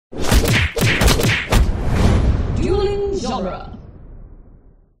genre.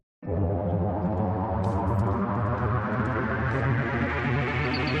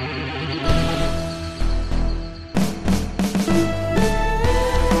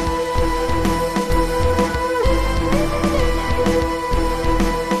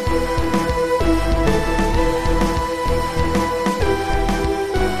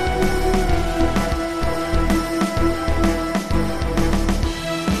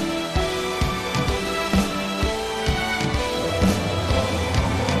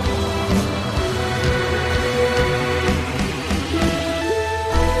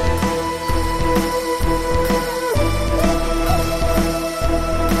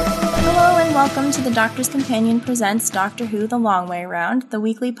 Welcome to The Doctor's Companion presents Doctor Who The Long Way Round, the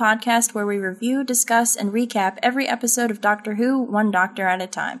weekly podcast where we review, discuss, and recap every episode of Doctor Who, one doctor at a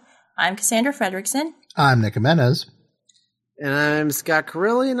time. I'm Cassandra Fredrickson. I'm Nick Jimenez. And I'm Scott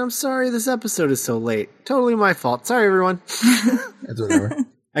Corelli, and I'm sorry this episode is so late. Totally my fault. Sorry, everyone. That's whatever.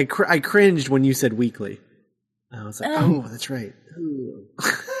 I cringed when you said weekly. I was like, oh, that's right.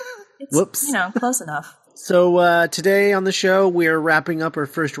 Whoops. Close enough. So today on the show, we're wrapping up our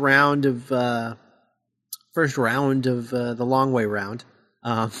first round of the Long Way Round,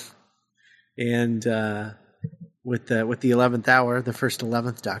 and with the 11th Hour, the first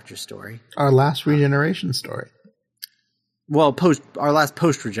 11th Doctor story, Our last regeneration story. Well, our last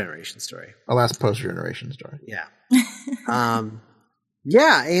post-regeneration story. Our last post-regeneration story. Yeah.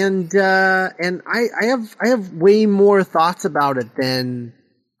 Yeah, and I have way more thoughts about it than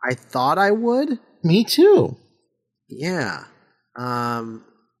I thought I would. Me too. Yeah. I'm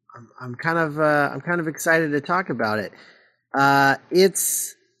kind of excited to talk about it.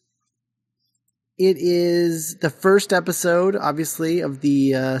 It is the first episode, obviously, of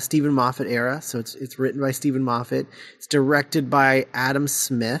the Stephen Moffat era. So it's written by Stephen Moffat. It's directed by Adam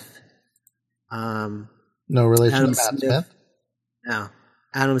Smith. No relation to Matt Smith? No.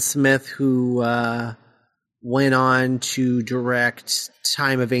 Adam Smith, who went on to direct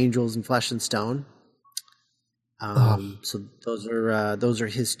Time of Angels and Flesh and Stone. So those are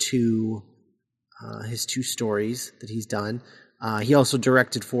his two stories that he's done. He also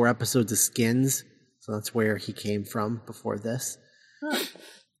directed 4 episodes of Skins, so that's where he came from before this.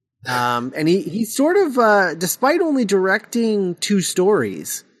 And he sort of, despite only directing 2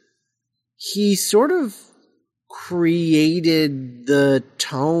 stories, he sort of created the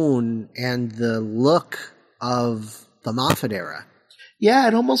tone and the look of the Moffat era. Yeah,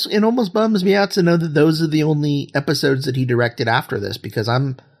 it almost bums me out to know that those are the only episodes that he directed after this, because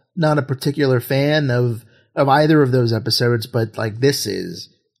I'm not a particular fan of either of those episodes, but like this is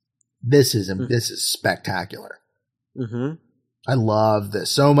spectacular. Mm-hmm. I love this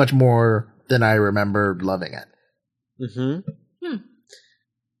so much more than I remembered loving it.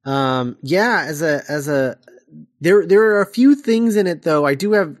 Mm-hmm. Yeah, there are a few things in it though. I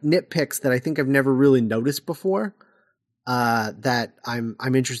do have nitpicks that I think I've never really noticed before. That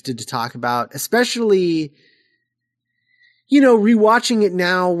I'm interested to talk about, especially, rewatching it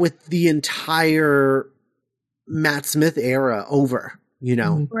now with the entire Matt Smith era over,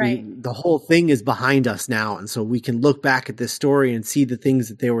 Right. The whole thing is behind us now. And so we can look back at this story and see the things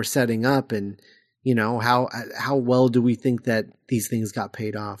that they were setting up and, how well do we think that these things got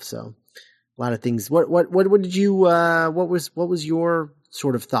paid off? So a lot of things. What did you, what was your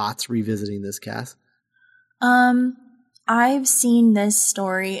sort of thoughts revisiting this, Cass? I've seen this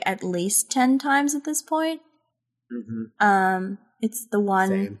story at least 10 times at this point. Mm-hmm. It's the one.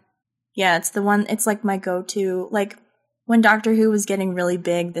 Same. Yeah, it's the one. It's like my go-to. Like when Doctor Who was getting really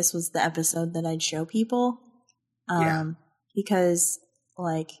big, this was the episode that I'd show people. Because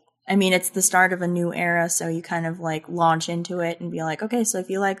it's the start of a new era, so you kind of like launch into it and be like, okay, so if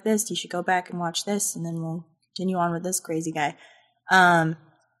you like this, you should go back and watch this, and then we'll continue on with this crazy guy.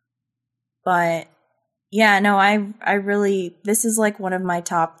 But yeah, no, I really, this is like one of my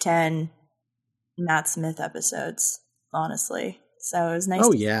top 10 Matt Smith episodes, honestly. So it was nice.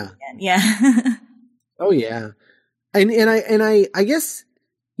 Oh, to yeah. see again. Yeah. Oh, yeah. And I guess,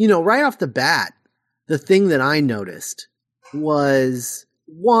 right off the bat, the thing that I noticed was,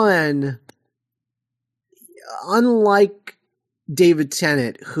 one, unlike David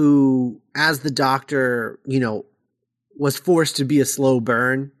Tennant, who, as the Doctor, was forced to be a slow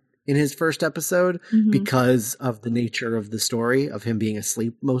burn in his first episode because of the nature of the story of him being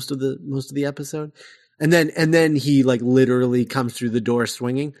asleep most of the episode. And then he like literally comes through the door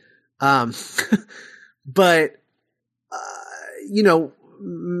swinging. But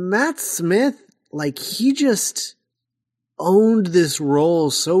Matt Smith, like, he just owned this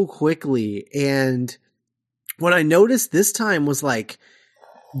role so quickly. And what I noticed this time was like,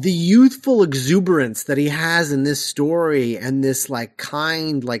 the youthful exuberance that he has in this story and this like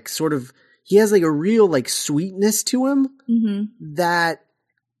kind, like sort of, he has like a real like sweetness to him that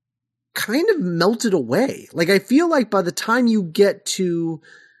kind of melted away. Like I feel like by the time you get to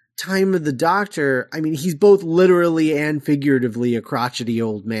Time of the Doctor, I mean, he's both literally and figuratively a crotchety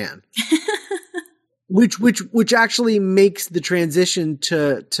old man. Which actually makes the transition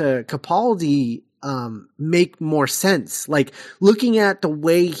to Capaldi make more sense. Like looking at the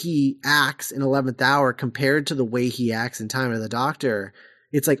way he acts in 11th Hour compared to the way he acts in Time of the Doctor,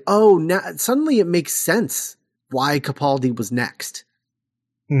 it's like, oh, now suddenly it makes sense why Capaldi was next.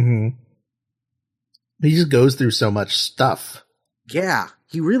 Mm-hmm. He just goes through so much stuff. Yeah,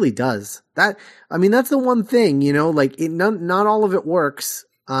 he really does. That's the one thing, you know, like not all of it works.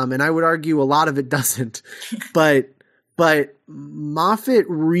 And I would argue a lot of it doesn't, but Moffat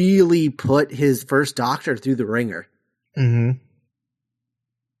really put his first Doctor through the ringer. Mm-hmm.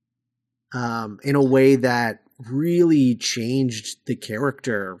 In a way that really changed the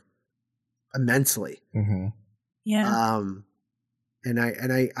character immensely. Mm-hmm. Yeah. And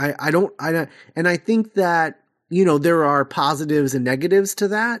I think that, you know, there are positives and negatives to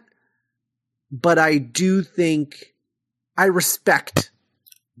that, but I do think I respect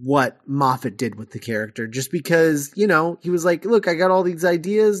what Moffat did with the character, just because, you know, he was like, look, I got all these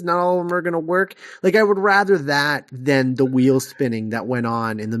ideas. Not all of them are going to work. Like, I would rather that than the wheel spinning that went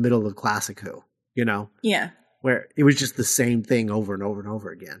on in the middle of Classic Who, you know? Yeah. Where it was just the same thing over and over and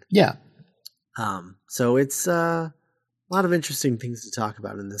over again. Yeah. So it's a lot of interesting things to talk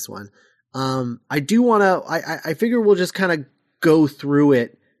about in this one. I do want to, I figure we'll just kind of go through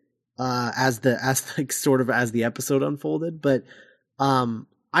it, as the episode unfolded. But,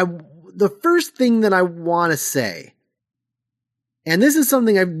 the first thing that I want to say, and this is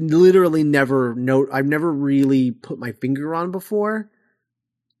something I've literally never really put my finger on before,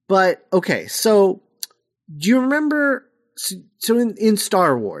 but okay. So do you remember, so in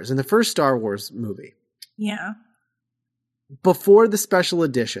Star Wars, in the first Star Wars movie? Yeah. Before the special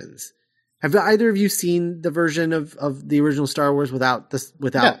editions, have either of you seen the version of the original Star Wars without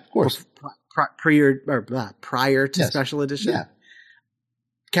yeah, of course, prior to yes. special edition? Yeah.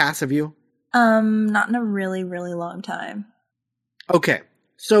 Cass, have you? Not in a really, really long time. Okay.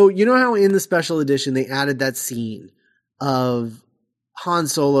 So you know how in the special edition they added that scene of Han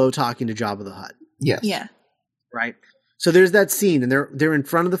Solo talking to Jabba the Hutt? Yes. Yeah. Right. So there's that scene, and they're in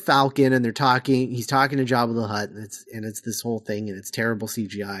front of the Falcon, and he's talking to Jabba the Hutt, and it's this whole thing, and it's terrible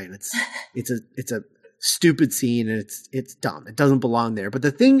CGI, and it's a stupid scene, and it's dumb. It doesn't belong there. But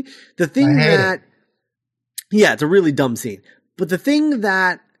the thing that, yeah, it's a really dumb scene. But the thing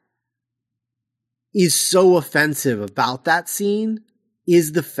that is so offensive about that scene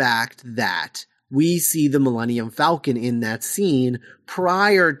is the fact that we see the Millennium Falcon in that scene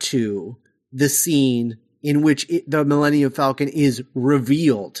prior to the scene in which the Millennium Falcon is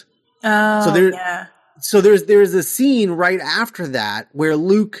revealed. Oh, yeah. So there's a scene right after that where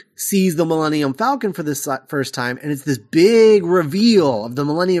Luke sees the Millennium Falcon for the first time, and it's this big reveal of the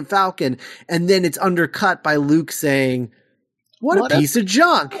Millennium Falcon, and then it's undercut by Luke saying, What a piece of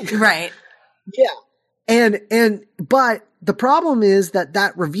junk. Right. Yeah. But the problem is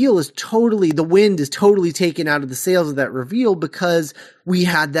that reveal is the wind is totally taken out of the sails of that reveal, because we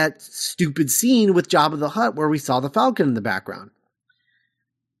had that stupid scene with Jabba the Hutt where we saw the Falcon in the background.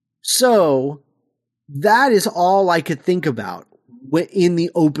 So that is all I could think about in the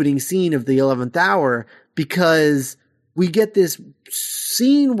opening scene of the 11th Hour, because we get this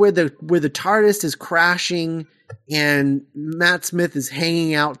scene where the TARDIS is crashing and Matt Smith is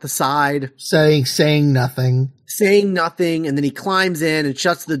hanging out the side, saying nothing, and then he climbs in and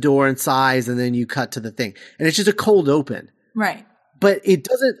shuts the door and sighs, and then you cut to the thing, and it's just a cold open, right? But it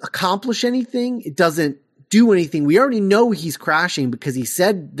doesn't accomplish anything. It doesn't do anything. We already know he's crashing because he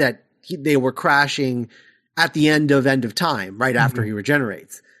said that they were crashing at the end of time, right after he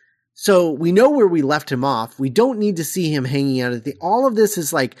regenerates. So we know where we left him off. We don't need to see him hanging out at all of this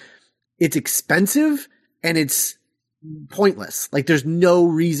is like, it's expensive and it's pointless. Like there's no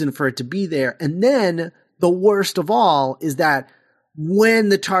reason for it to be there. And then the worst of all is that when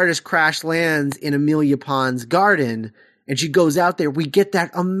the TARDIS crash lands in Amelia Pond's garden and she goes out there, we get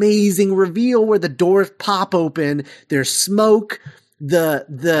that amazing reveal where the doors pop open. There's smoke.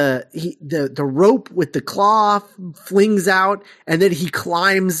 The rope with the claw flings out, and then he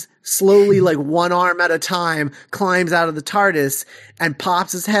climbs slowly, like one arm at a time, climbs out of the TARDIS and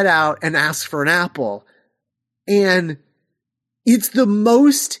pops his head out and asks for an apple. And it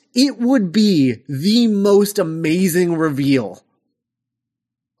would be the most amazing reveal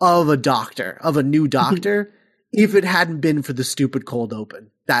of a new doctor, if it hadn't been for the stupid cold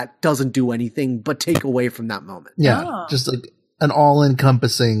open that doesn't do anything but take away from that moment. Yeah, just like an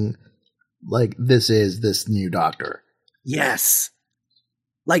all-encompassing, like, this is this new Doctor. Yes.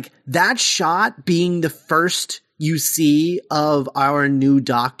 Like, that shot being the first you see of our new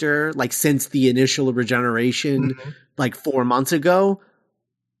Doctor, like, since the initial regeneration, like, 4 months ago,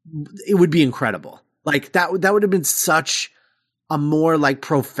 it would be incredible. Like, that would have been such a more, like,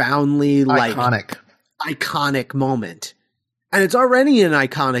 profoundly, like, iconic moment. And it's already an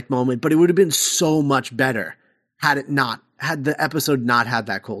iconic moment, but it would have been so much better had the episode not had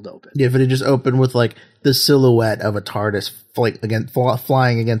that cold open. Yeah, if it had just opened with like the silhouette of a TARDIS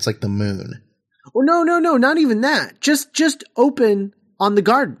flying against like the moon. Or no, not even that. Just open on the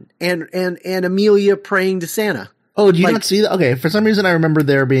garden and Amelia praying to Santa. Oh, do you not see that? Okay, for some reason I remember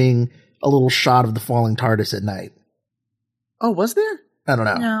there being a little shot of the falling TARDIS at night. Oh, was there? I don't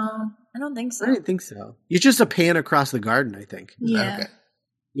know. No. I don't think so. I didn't think so. It's just a pan across the garden, I think. Yeah. Okay.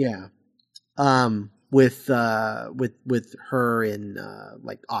 Yeah. With her in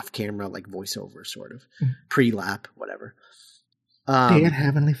like off camera, like voiceover sort of pre-lap, whatever. Dear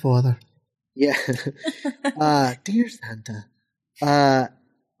Heavenly Father. Yeah. Dear Santa.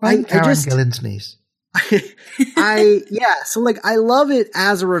 I'm Karen Gillan's niece. So like I love it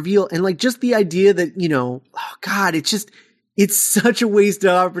as a reveal, and like just the idea that, oh God, it's such a wasted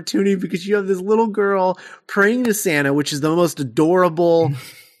opportunity because you have this little girl praying to Santa, which is the most adorable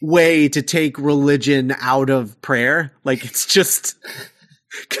way to take religion out of prayer. Like, it's just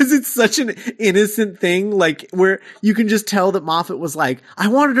because it's such an innocent thing, like where you can just tell that Moffat was like, I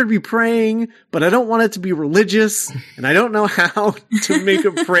wanted her to be praying, but I don't want it to be religious, and I don't know how to make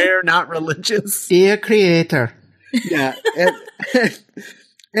a prayer not religious. Dear Creator. Yeah.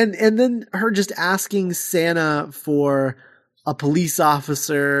 And then her just asking Santa for a police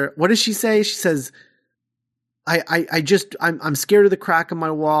officer. What does she say? She says, I'm scared of the crack in my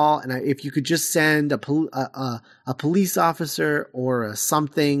wall, and if you could just send a police officer or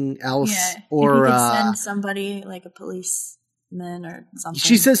something else, or if you could send somebody like a policeman or something.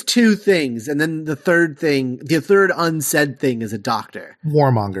 She says 2 things, and then the third unsaid thing is a doctor.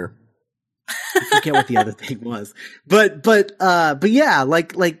 Warmonger. I forget what the other thing was, but yeah,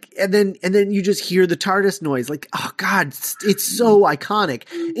 like, and then you just hear the TARDIS noise, like, oh God, it's so iconic.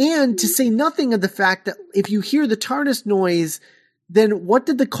 And to say nothing of the fact that if you hear the TARDIS noise, then what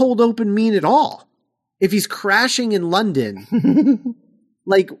did the cold open mean at all? If he's crashing in London,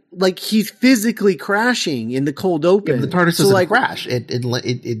 like he's physically crashing in the cold open. Yeah, the TARDIS doesn't crash;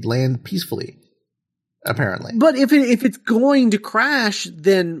 it land peacefully. Apparently. But if it's going to crash,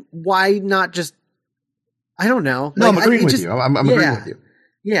 then why not just, I don't know. No, I'm agreeing with you. I'm agreeing with you.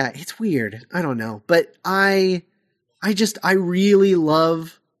 Yeah, it's weird. I don't know. But I really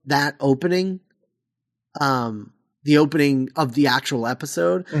love that opening. The opening of the actual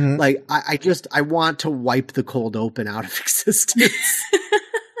episode. Mm-hmm. Like, I want to wipe the cold open out of existence.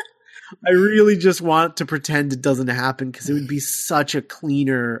 I really just want to pretend it doesn't happen because it would be such a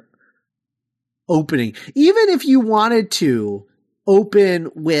cleaner opening. Even if you wanted to open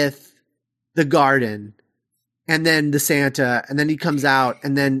with the garden and then the Santa, and then he comes out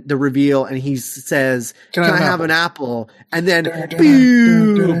and then the reveal and he says, can I have an apple? And then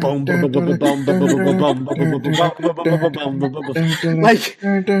like,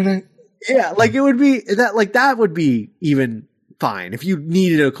 yeah, like it would be that, like that would be even fine if you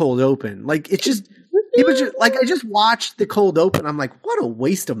needed a cold open. Like it was just like, I just watched the cold open. I'm like, what a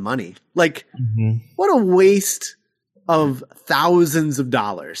waste of money. Like, what a waste of thousands of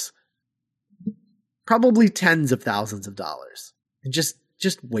dollars. Probably tens of thousands of dollars. And just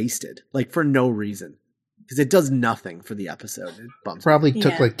wasted. Like, for no reason. Because it does nothing for the episode. It bumps probably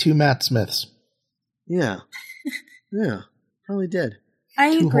took like 2 Matt Smiths. Yeah. Yeah. Probably did. I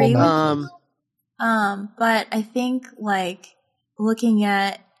agree with you. But I think, like, looking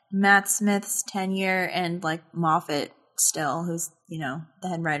at Matt Smith's tenure and like Moffat still, who's, the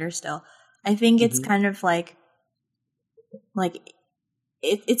head writer still, I think it's kind of like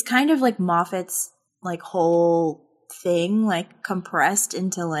it's kind of like Moffat's like whole thing, like compressed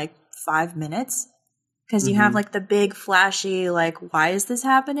into like 5 minutes. Cause you have like the big flashy, like, why is this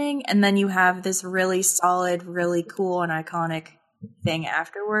happening? And then you have this really solid, really cool and iconic thing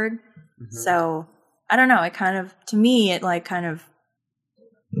afterward. So I don't know. It kind of, to me, it like kind of,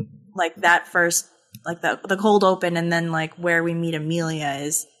 like that first, like the cold open and then like where we meet Amelia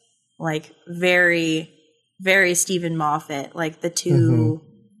is like very, very Stephen Moffat, like the two,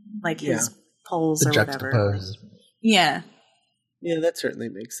 like his poles or whatever. Yeah. Yeah, that certainly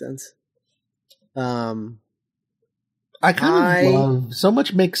makes sense. I kind of love, so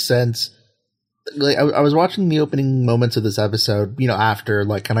much makes sense. like I was watching the opening moments of this episode, after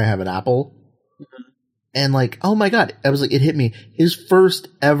like, can I have an apple? And like, oh my God, I was like, it hit me. His first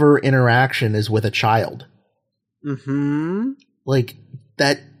ever interaction is with a child. Mm-hmm. Like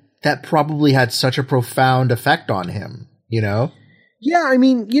that probably had such a profound effect on him, Yeah, I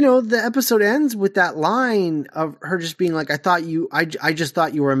mean, the episode ends with that line of her just being like, I just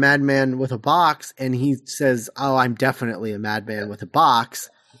thought you were a madman with a box. And he says, oh, I'm definitely a madman with a box.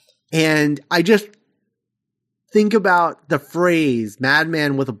 And I just think about the phrase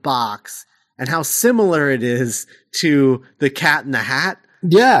madman with a box and how similar it is to the Cat in the Hat.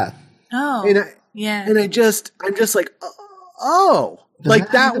 Yeah. Oh, yeah. And I'm just like, oh.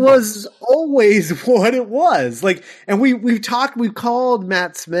 Like that was always what it was. Like, and we've called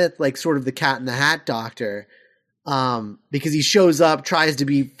Matt Smith like sort of the Cat in the Hat doctor, because he shows up, tries to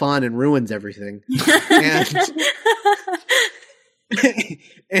be fun, and ruins everything.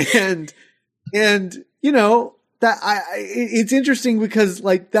 and that it's interesting because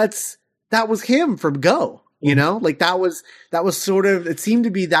like that was him from Go. Like that was sort of, it seemed to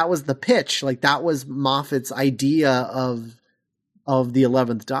be, that was the pitch. Like that was Moffat's idea of the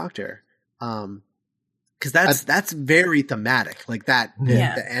 11th Doctor. Cause that's very thematic. Like that,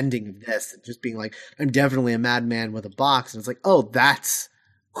 the ending of this, just being like, I'm definitely a madman with a box. And it's like, oh, that's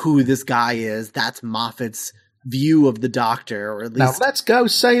who this guy is. That's Moffat's view of the Doctor, or at least. Now let's go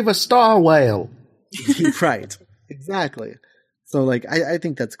save a star whale. Right. Exactly. So like, I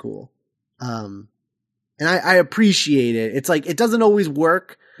think that's cool. And I appreciate it. It's like, it doesn't always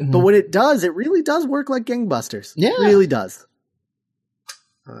work, but when it does, it really does work like gangbusters. Yeah. It really does.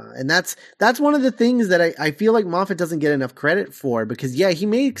 And that's one of the things that I feel like Moffat doesn't get enough credit for, because he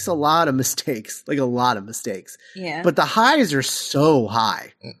makes a lot of mistakes, like a lot of mistakes. Yeah. But the highs are so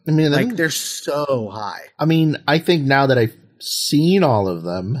high. I mean, like they're so high. I mean, I think now that I've seen all of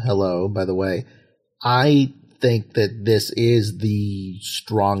them, hello, by the way, I think that this is the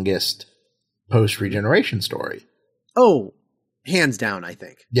strongest post-regeneration story. Oh, hands down, I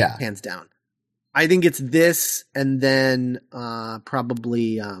think. Yeah. Hands down. I think it's this, and then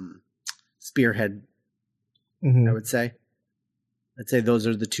probably Spearhead, I would say. I'd say those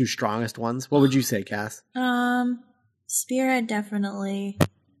are the two strongest ones. What would you say, Cass? Spearhead, definitely.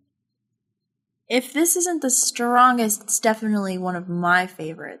 If this isn't the strongest, it's definitely one of my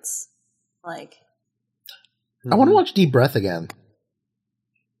favorites. Like, I want to watch Deep Breath again.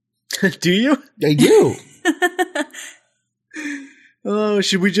 Do you? I do. Oh,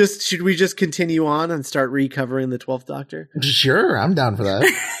 should we just continue on and start recovering the 12th Doctor? Sure, I'm down for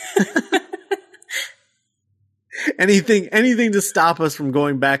that. Anything to stop us from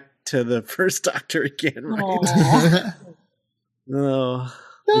going back to the first Doctor again, right? Oh,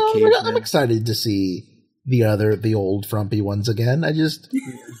 no, I'm excited to see the old frumpy ones again. I just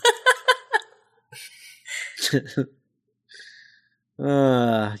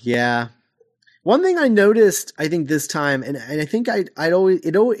yeah. One thing I noticed, I think this time, and I think it had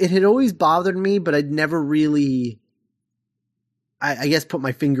always bothered me, but I'd never really, I guess, put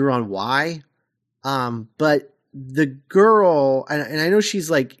my finger on why. But the girl, and I know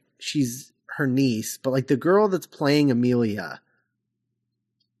she's her niece, but like the girl that's playing Amelia,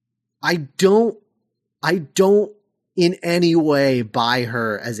 I don't in any way buy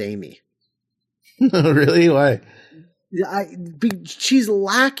her as Amy. Really? Why? She's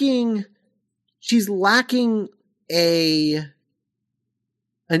lacking an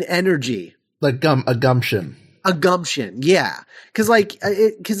energy, like a gumption. A gumption, yeah. Because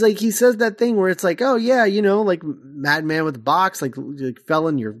he says that thing where it's like, oh yeah, like madman with a box, like fell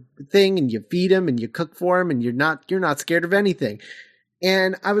in your thing, and you feed him and you cook for him, and you're not scared of anything.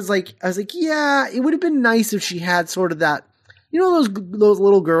 And I was like, yeah, it would have been nice if she had sort of that, those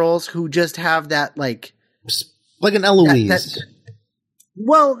little girls who just have that like an Eloise.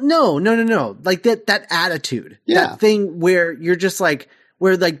 Well, no. Like that attitude, that thing where you're just like,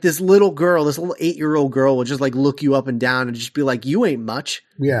 where like this little 8-year-old girl will just like look you up and down and just be like, you ain't much.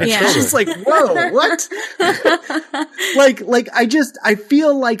 Yeah. And it's just like, whoa, what? I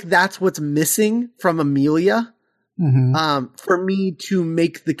feel like that's what's missing from Amelia. For me to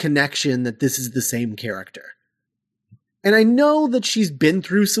make the connection that this is the same character. And I know that she's been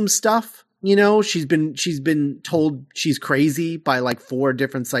through some stuff. She's been told she's crazy by like 4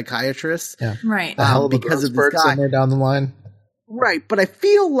 different psychiatrists. Yeah. Right. Because of this guy. Somewhere down the line. Right. But I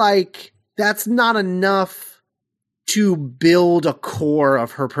feel like that's not enough to build a core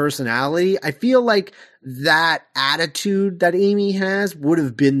of her personality. I feel like that attitude that Amy has would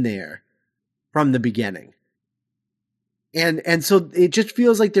have been there from the beginning. And so it just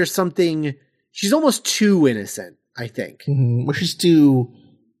feels like there's something, she's almost too innocent, I think. Well, she's too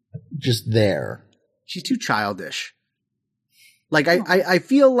just there. She's too childish. Like, I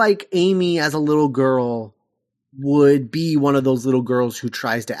feel like Amy as a little girl would be one of those little girls who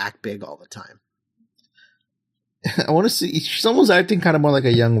tries to act big all the time. I want to see. She's almost acting kind of more like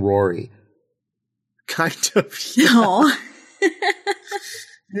a young Rory. Kind of. Yeah. No.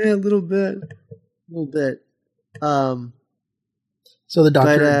 Yeah, a little bit. So the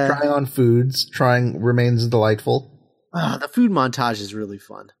doctor trying on foods, remains delightful. The food montage is really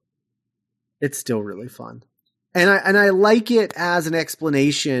fun. It's still really fun. And I like it as an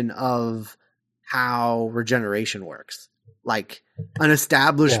explanation of how regeneration works. Like an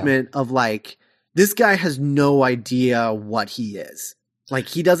establishment of like, this guy has no idea what he is. Like,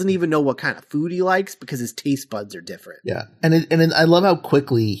 he doesn't even know what kind of food he likes because his taste buds are different. Yeah. And I love how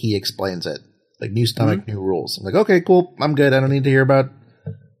quickly he explains it. Like, new stomach, new rules. I'm like, okay, cool. I'm good. I don't need to hear about.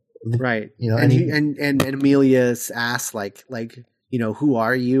 Right. You know, and Amelia asks like, you know, who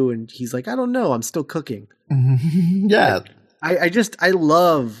are you? And he's like, I don't know. I'm still cooking. Yeah. Like, I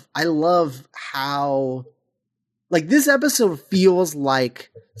love how, like, this episode feels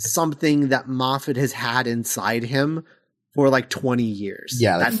like something that Moffat has had inside him for like 20 years.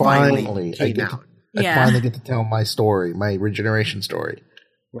 Yeah. That finally came out. I finally get to tell my story, my regeneration story.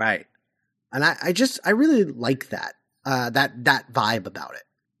 Right. And I really like that vibe about it,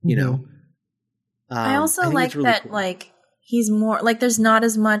 you know? I also like really that, cool. Like, he's more, like, there's not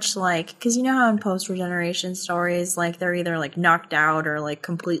as much, like, because you know how in post-regeneration stories, like, they're either, like, knocked out or, like,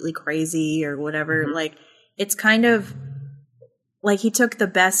 completely crazy or whatever. Like, it's kind of, like, he took the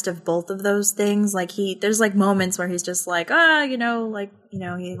best of both of those things. Like, there's, like, moments where he's just like, he,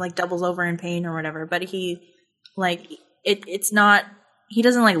 like, doubles over in pain or whatever. But he, like, it's not, he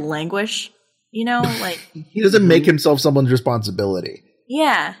doesn't, like, languish, you know? Like, he doesn't make himself someone's responsibility.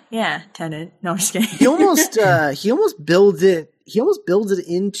 Yeah, Tennant. No, I'm just kidding. He almost builds it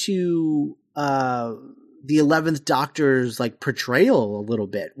into the 11th Doctor's like portrayal a little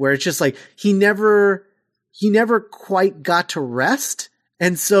bit, where it's just like he never quite got to rest,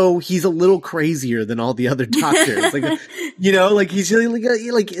 and so he's a little crazier than all the other Doctors. Like, you know, like he's really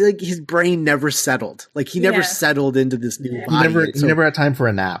like his brain never settled. Like he never settled into this new body. He never had time for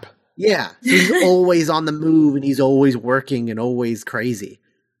a nap. Yeah, so he's always on the move and he's always working and always crazy.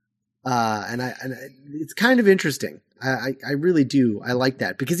 And it's kind of interesting. I really do. I like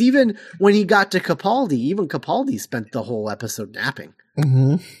that because even when he got to Capaldi spent the whole episode napping.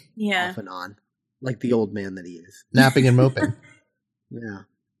 Mm-hmm. Yeah, off and on, like the old man that he is, napping and moping. Yeah.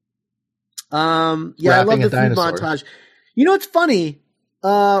 Yeah, I love the food montage. You know, it's funny.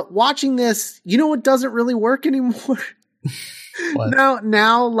 Watching this, you know what doesn't really work anymore? Now,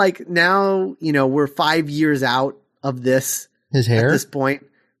 you know, we're 5 years out of this. His hair? At this point.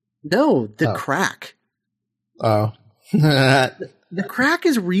 No, the crack. Oh. The crack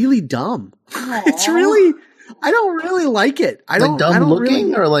is really dumb. Aww. It's really, I don't really like it. I don't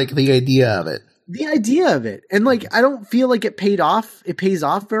looking or like the idea of it? The idea of it. And like, I don't feel like it pays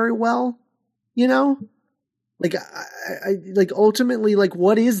off very well, you know? Like, I like ultimately, like,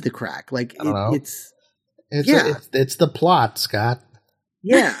 what is the crack? Like, it's the plot, Scott.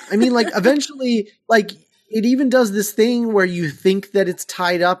 Yeah. I mean, like, eventually, like, it even does this thing where you think that it's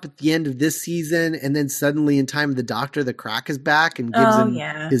tied up at the end of this season, and then suddenly in Time of the Doctor, the crack is back and gives him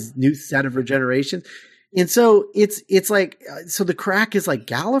his new set of regeneration. And so it's like, so the crack is like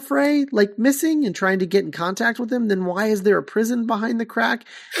Gallifrey, like missing and trying to get in contact with him. Then why is there a prison behind the crack?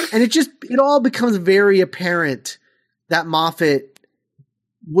 And it all becomes very apparent that Moffat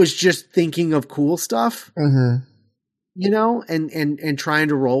was just thinking of cool stuff, you know, and trying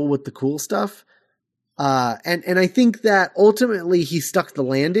to roll with the cool stuff. And I think that ultimately he stuck the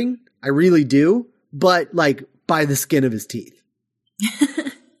landing. I really do, but like by the skin of his teeth.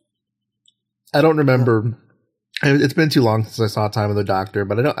 I don't remember. It's been too long since I saw Time of the Doctor,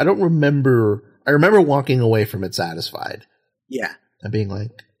 but I don't remember. I remember walking away from it satisfied. Yeah. And being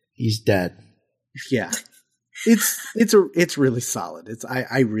like, he's dead. Yeah. It's really solid.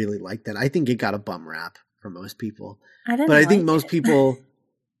 I really like that. I think it got a bum rap for most people. I think most people,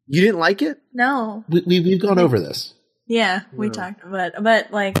 you didn't like it? No. We've gone over this. Yeah, we talked about it.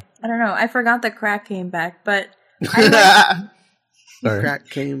 But like, I don't know. I forgot that crack came back, but crack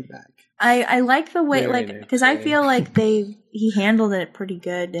came back. I like the way, like, because I feel like he handled it pretty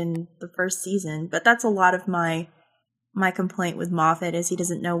good in the first season, but that's a lot of my complaint with Moffat is he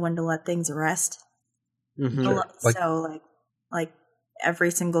doesn't know when to let things rest. So like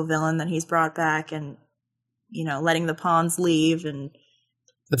every single villain that he's brought back, and you know, letting the pawns leave, and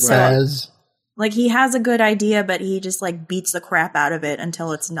like he has a good idea, but he just like beats the crap out of it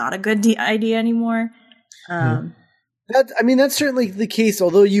until it's not a good idea anymore. That's certainly the case,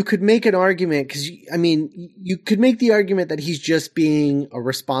 although you could make an argument because, you could make the argument that he's just being a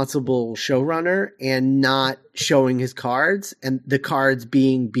responsible showrunner and not showing his cards, and the cards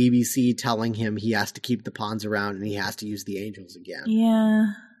being BBC telling him he has to keep the pawns around and he has to use the angels again. Yeah.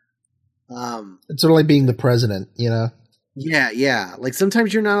 It's sort of like being the president, you know? Yeah. Like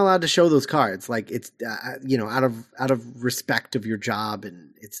sometimes you're not allowed to show those cards. Like it's, out of respect of your job,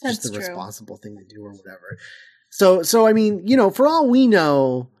 and it's just the responsible thing to do or whatever. So, for all we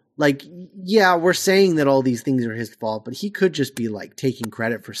know, like, yeah, we're saying that all these things are his fault, but he could just be like taking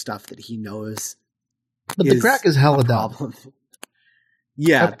credit for stuff that he knows. But the crack is hella dumb.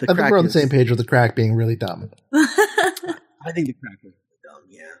 Yeah, I think we're on the same page with the crack being really dumb. I think the crack is dumb.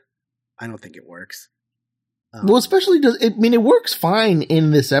 Yeah, I don't think it works. Well, especially it works fine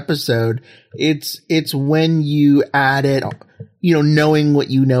in this episode. It's when you add it, knowing what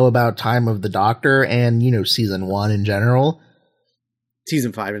you know about Time of the Doctor and, season 1 in general.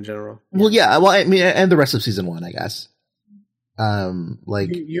 Season 5 in general. Well, yeah. Well, and the rest of season 1, I guess.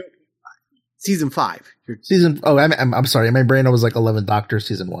 Season 5. I'm sorry. In my brain, I was like 11th Doctor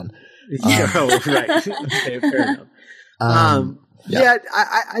season 1. Right. Okay, fair enough. Yeah,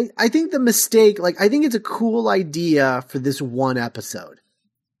 I think the mistake, I think it's a cool idea for this one episode.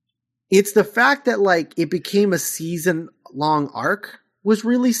 It's the fact that, it became a season-long arc was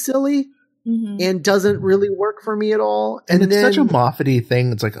really silly and doesn't really work for me at all. And it's such a Moffat-y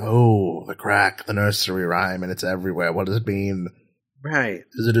thing. It's like, oh, the crack, the nursery rhyme, and it's everywhere. What does it mean? Right.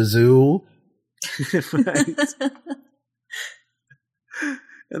 Is it a zoo? Right.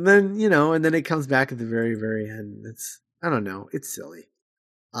 And then it comes back at the very, very end. I don't know. It's silly.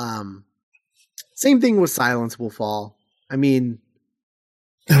 Same thing with Silence Will Fall. I don't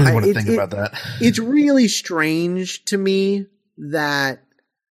want to think about that. It's really strange to me that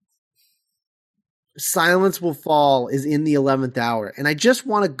Silence Will Fall is in the 11th hour. And I just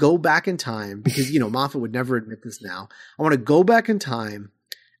want to go back in time because, Moffat would never admit this now. I want to go back in time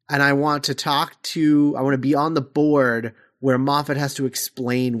and I want to be on the board where Moffat has to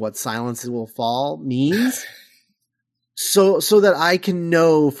explain what Silence Will Fall means. So that I can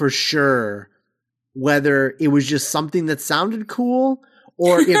know for sure whether it was just something that sounded cool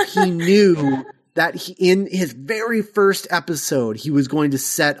or if he knew that in his very first episode, he was going to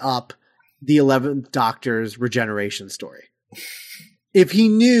set up the 11th Doctor's regeneration story. If he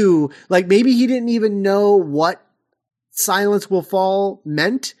knew, maybe he didn't even know what Silence Will Fall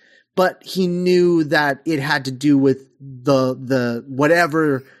meant, but he knew that it had to do with the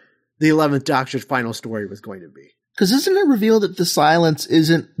whatever the 11th Doctor's final story was going to be. Because isn't it revealed that the Silence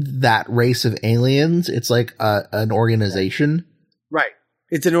isn't that race of aliens? It's like an organization. Right.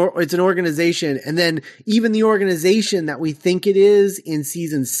 It's an organization. And then even the organization that we think it is in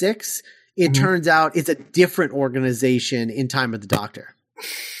season 6, it turns out it's a different organization in Time of the Doctor.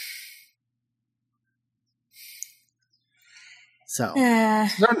 So.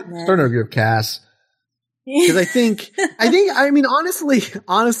 Starting to agree with Cass. Because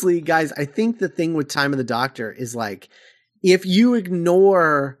honestly, guys, I think the thing with Time of the Doctor is if you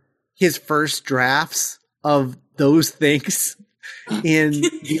ignore his first drafts of those things in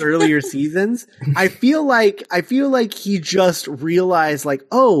the earlier seasons, I feel like he just realized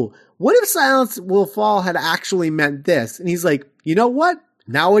what if Silence Will Fall had actually meant this? And he's like, you know what?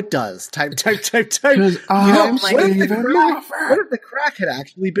 Now it does. Type. What if the crack had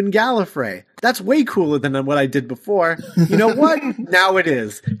actually been Gallifrey? That's way cooler than what I did before. You know what? Now it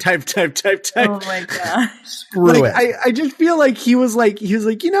is. Type. Oh my god. Screw it. I just feel like the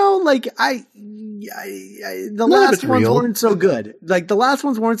last ones weren't so good. The last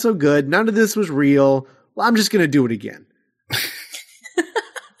ones weren't so good. None of this was real. Well, I'm just gonna do it again.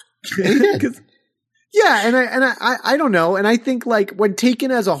 Yeah, and I don't know, and I think when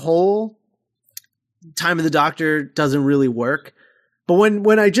taken as a whole, Time of the Doctor doesn't really work. But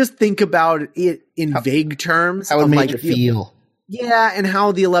when I just think about it in vague terms, how it made you feel, yeah, and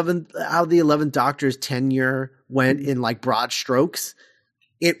how the 11th Doctor's tenure went in broad strokes,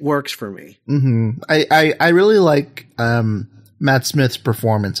 it works for me. Mm-hmm. I really like Matt Smith's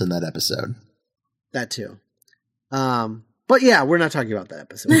performance in that episode. That too, but yeah, we're not talking about that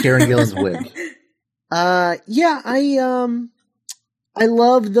episode. Karen Gillan's wig. I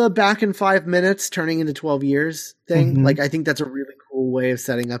love the back in 5 minutes turning into 12 years thing. Mm-hmm. I think that's a really cool way of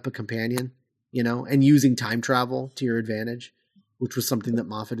setting up a companion, and using time travel to your advantage, which was something that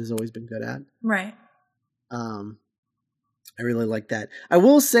Moffat has always been good at. Right. I really like that. I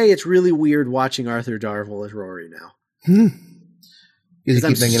will say it's really weird watching Arthur Darvill as Rory now. You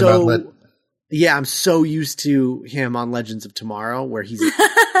keep thinking about that. Yeah, I'm so used to him on Legends of Tomorrow, where he's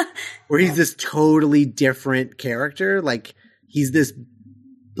this totally different character. Like he's this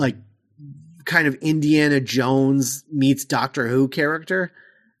like kind of Indiana Jones meets Doctor Who character.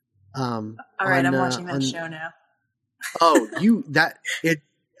 All right, I'm watching that show now.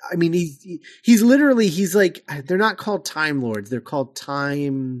 I mean, he's literally, he's like, they're not called Time Lords. They're called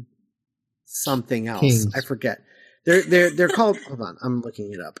Time something else. Kings. I forget. They're called, hold on, I'm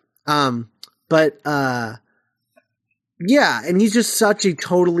looking it up. Yeah, and he's just such a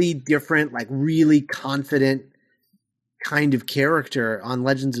totally different, like really confident kind of character on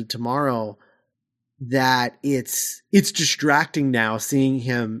Legends of Tomorrow that it's distracting now seeing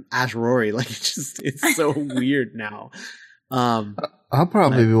him as Rory. Like it's so weird now. I'll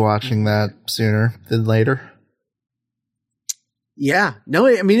probably be watching that sooner than later. Yeah. No,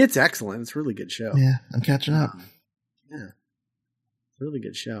 I mean, it's excellent. It's a really good show. Yeah, I'm catching up. Yeah. It's a really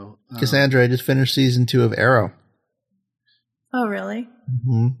good show. Cassandra, I just finished season 2 of Arrow. Oh, really?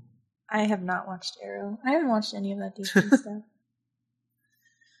 Mm-hmm. I have not watched Arrow. I haven't watched any of that DC stuff.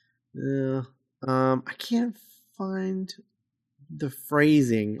 Yeah. I can't find the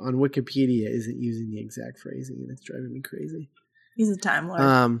phrasing on Wikipedia. Isn't using the exact phrasing, and it's driving me crazy. He's a Time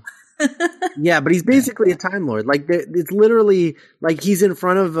Lord. Yeah, but he's basically a Time Lord. Like it's literally like he's in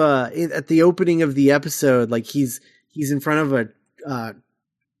front of at the opening of the episode. Like he's in front of a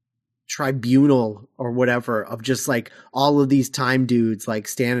tribunal or whatever of just like all of these time dudes like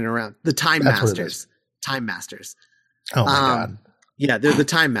standing around. The Time Masters. Time Masters. Oh my god. Yeah, they're the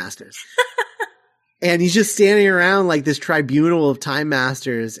Time Masters. And he's just standing around like this tribunal of Time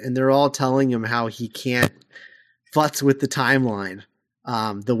Masters, and they're all telling him how he can't futz with the timeline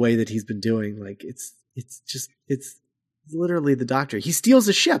the way that he's been doing. Like it's literally the Doctor. He steals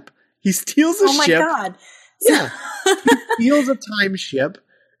a ship. He steals a ship. Oh my god. Yeah. He steals a time ship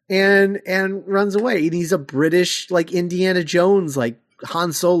and runs away. And he's a British like Indiana Jones, like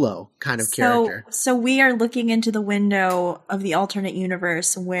Han Solo kind of character. So we are looking into the window of the alternate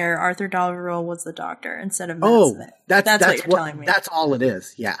universe where Arthur Dalrymple was the Doctor instead of Matt Smith. That's what you're telling me. That's all it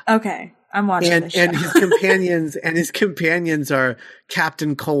is. Yeah. Okay. I'm watching this show. And his companions are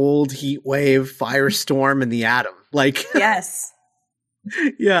Captain Cold, Heatwave, Firestorm, and the Atom. Like yes.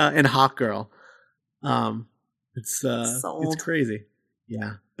 Yeah, and Hawk Girl. It's crazy.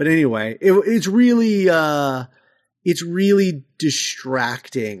 Yeah. But anyway, it's really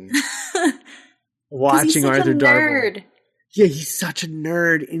distracting watching Arthur Darvill. Yeah, he's such a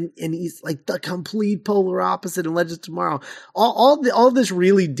nerd, and he's like the complete polar opposite in Legends of Tomorrow. All this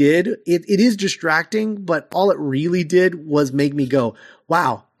really did, it is distracting, but all it really did was make me go,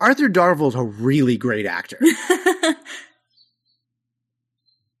 wow, Arthur Darvill's a really great actor.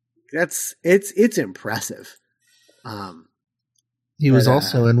 It's impressive. He was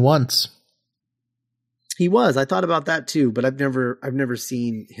also in Once. He was. I thought about that too, but I've never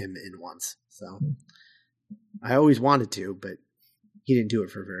seen him in Once. So I always wanted to, but he didn't do it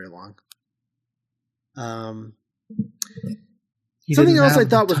for very long. Something else I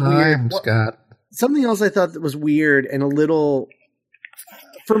thought was weird. Scott. Something else I thought that was weird and a little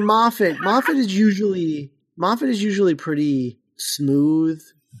for Moffat. Moffat is usually pretty smooth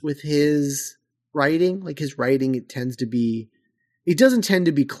with his writing. Like his writing, it doesn't tend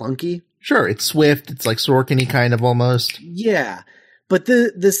to be clunky. Sure, it's swift. It's like Sorkin-y kind of almost. Yeah. But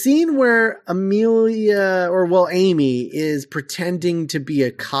the scene where Amy is pretending to be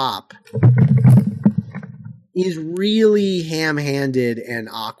a cop is really ham-handed and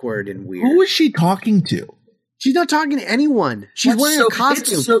awkward and weird. Who is she talking to? She's not talking to anyone. She's wearing a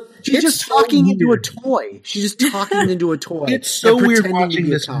costume. She's just talking into a toy. She's just talking into a toy. It's so weird watching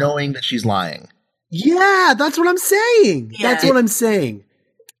this knowing that she's lying. Yeah, that's what I'm saying. Yeah. That's what I'm saying.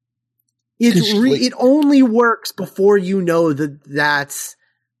 It only works before you know that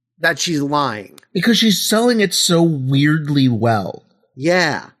she's lying. Because she's selling it so weirdly well.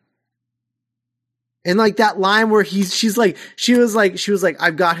 Yeah. And like that line where she was like,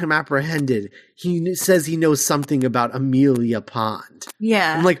 I've got him apprehended. He says he knows something about Amelia Pond.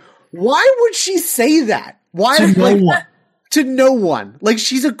 Yeah. I'm like, why would she say that? Why to no one? To no one. Like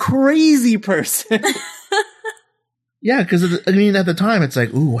she's a crazy person. Yeah, because at the time it's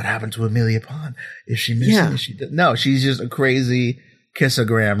like, ooh, what happened to Amelia Pond? Is she missing? Yeah. Is she no, she's just a crazy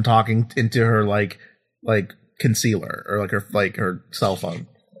kissogram talking into her like concealer or like her cell phone.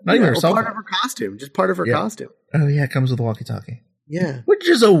 Not even her cell phone. Part of her costume, just part of her costume. Oh yeah, it comes with a walkie-talkie. Yeah, which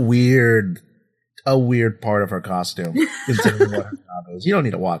is a weird part of her costume considering what her job is. You don't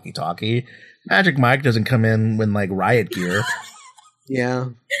need a walkie-talkie. Magic Mike doesn't come in like riot gear. Yeah.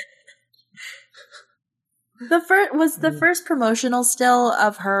 The first promotional still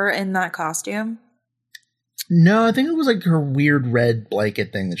of her in that costume? No, I think it was like her weird red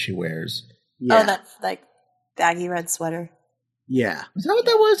blanket thing that she wears. Yeah. Oh, that like baggy red sweater. Yeah. Is that what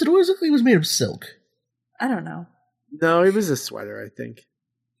that was? It always looked like it was made of silk. I don't know. No, it was a sweater, I think.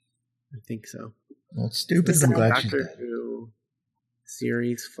 I think so. Well, it's stupid. I'm glad she's dead. Who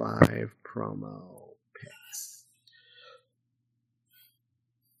Series 5 promo pics.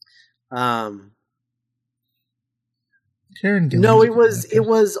 No, it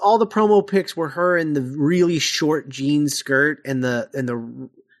was all the promo pics were her in the really short jean skirt and the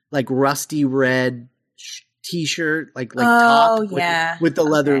like rusty red t-shirt, like top with the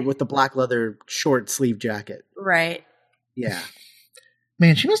leather with the black leather short sleeve jacket. Right. Yeah.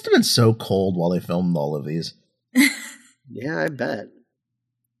 Man, she must have been so cold while they filmed all of these. Yeah, I bet.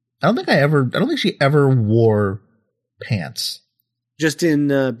 I don't think she ever wore pants. Just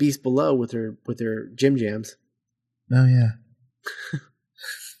in Beast Below with her gym jams. Oh yeah.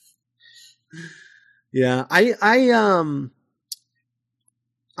 Yeah,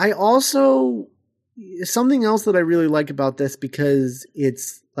 I also, something else that I really like about this, because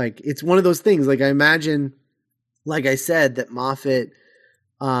it's one of those things, like I imagine, like I said, that Moffat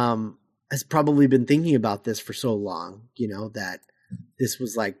has probably been thinking about this for so long, that this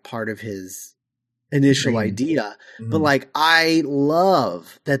was like part of his initial idea. Mm-hmm. But like, I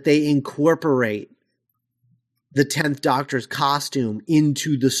love that they incorporate the 10th Doctor's costume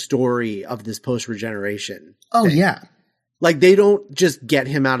into the story of this post-regeneration. Oh, thing. Yeah. Like, they don't just get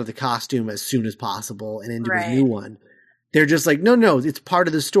him out of the costume as soon as possible and into his new one. They're just like, no, it's part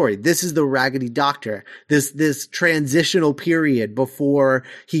of the story. This is the Raggedy Doctor. This transitional period before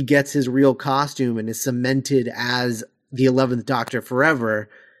he gets his real costume and is cemented as the 11th Doctor forever.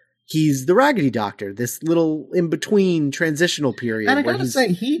 He's the Raggedy Doctor, this little in-between transitional period. And I gotta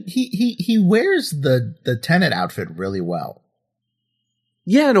say, he wears the Tennant outfit really well.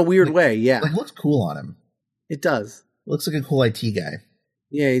 Yeah, in a weird way, yeah. Like, looks cool on him. It does. Looks like a cool IT guy.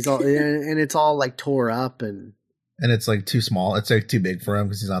 Yeah, he's all, and it's all like tore up and it's like too small. It's like too big for him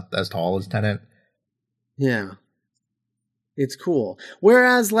because he's not as tall as Tennant. Yeah. It's cool.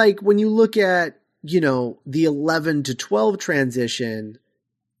 Whereas, like, when you look at, the 11 to 12 transition,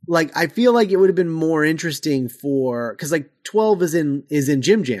 like, I feel like it would have been more interesting because like 12 is in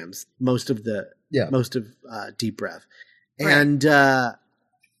Jim Jams most of Deep Breath. Right. And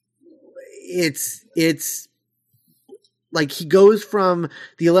it's like he goes from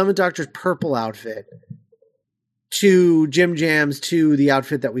the 11th Doctor's purple outfit to Jim Jams to the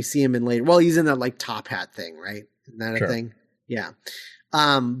outfit that we see him in later. Well, he's in that like top hat thing, right? Isn't that a thing? Yeah.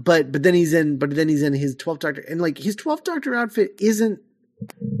 But then he's in his 12th Doctor, and like his 12th Doctor outfit isn't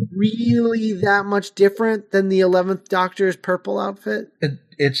really that much different than the 11th Doctor's purple outfit.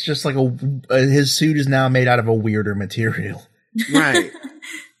 It's just like his suit is now made out of a weirder material. Right.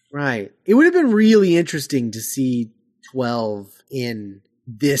 Right. It would have been really interesting to see 12 in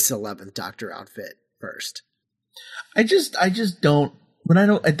this 11th Doctor outfit first. I just don't,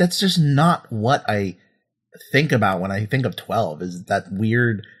 that's just not what I think about when I think of 12, is that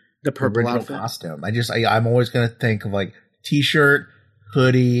weird, the purple outfit costume. I'm always going to think of like t-shirt,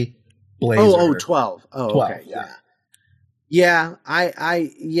 hoodie, blazer. Oh, 12. Oh, 12, okay. Yeah.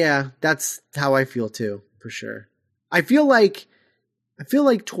 Yeah. That's how I feel too, for sure. I feel like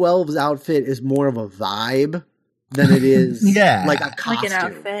 12's outfit is more of a vibe than it is like a costume. Like an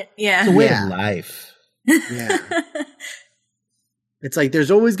outfit. Yeah. It's a way of life. Yeah. It's like there's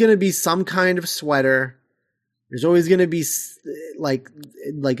always going to be some kind of sweater. There's always going to be like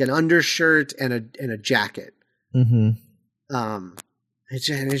an undershirt and a jacket. Mm-hmm. It's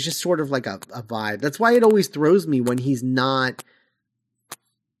just sort of like a vibe. That's why it always throws me when he's not.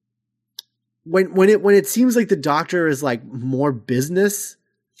 When it seems like the Doctor is like more business,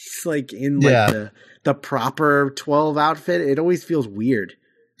 like in like the proper 12 outfit, it always feels weird.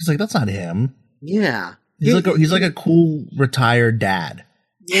 It's like, that's not him. Yeah. He's like a cool retired dad.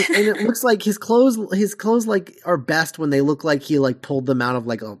 And it looks like his clothes like are best when they look like he like pulled them out of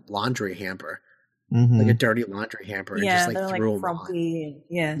like a laundry hamper. Mm-hmm. Like a dirty laundry hamper, and just like threw them on.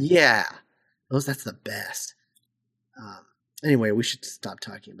 Yeah. That's the best. Anyway, we should stop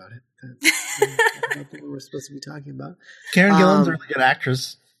talking about it. That's not what we're supposed to be talking about. Karen Gillan's a really good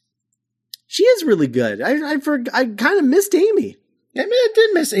actress. She is really good. I kind of missed Amy. I mean, I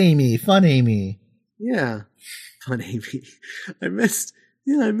did miss Amy. Fun Amy. Yeah, fun Amy. I missed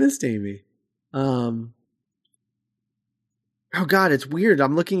Amy. Oh God, it's weird.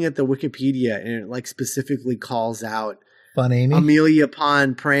 I'm looking at the Wikipedia and it like specifically calls out Fun Amy. Amelia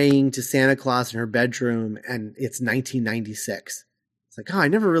Pond praying to Santa Claus in her bedroom, and it's 1996. It's like, oh, I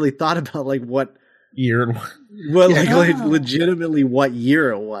never really thought about like what year. Well, like legitimately what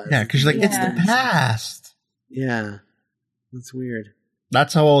year it was. Yeah, because she's like, it's the past. Yeah. That's weird.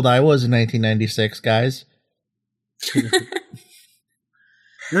 That's how old I was in 1996, guys.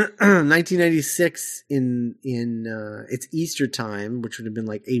 1996 in it's Easter time, which would have been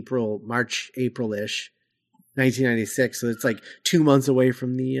like March, April-ish. 1996, so it's like 2 months away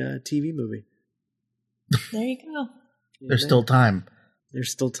from the TV movie. There you go. There's still time. There's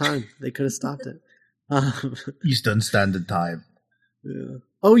still time. They could have stopped it. Eastern Standard Time. Yeah.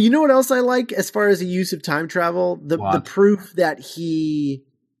 Oh, you know what else I like as far as the use of time travel? The proof that he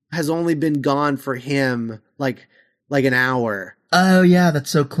has only been gone for him like an hour. Oh yeah, that's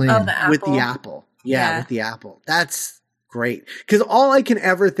so clean. Oh, the apple. With the apple. Yeah, with the apple. That's great. Because all I can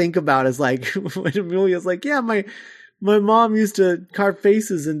ever think about is like when Amelia's like, yeah, my mom used to carve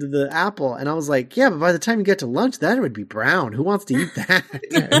faces into the apple. And I was like, yeah, but by the time you get to lunch, that would be brown. Who wants to eat that?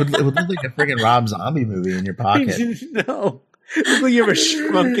 It would look like a friggin' Rob Zombie movie in your pocket. No. It looks like you have a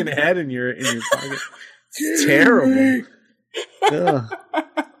shrunken head in your pocket. It's terrible. Ugh.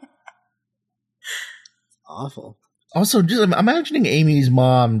 Awful. Also, just imagining Amy's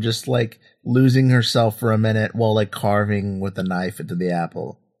mom just like losing herself for a minute while like carving with a knife into the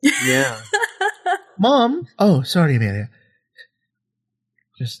apple. Yeah. Mom. Oh, sorry, Amelia.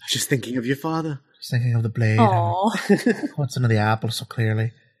 Just thinking of your father. Just thinking of the blade. What's into the apple so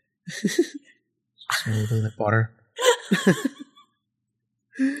clearly. Smoothly like butter.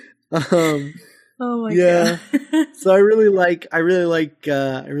 Oh my god. So I really like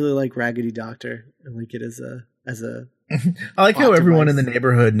Raggedy Doctor. I like it as a I like how everyone in the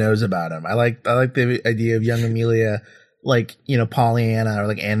neighborhood knows about him. I like the idea of young Amelia, like, you know, Pollyanna or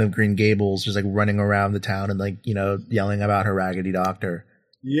like Anne of Green Gables, just like running around the town and like, you know, yelling about her Raggedy Doctor.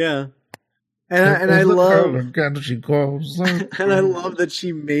 Yeah. And I love that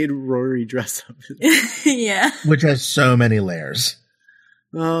she made Rory dress up. Yeah. Which has so many layers.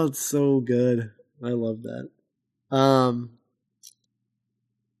 Oh, it's so good. I love that.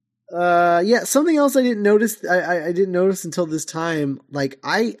 Yeah, something else I didn't notice. I didn't notice until this time. Like,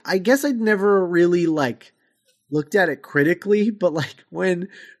 I guess I'd never really like looked at it critically, but like when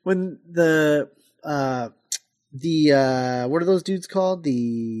the what are those dudes called?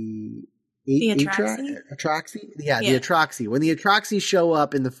 The Atraxi? Yeah, the Atraxi. When the Atraxi show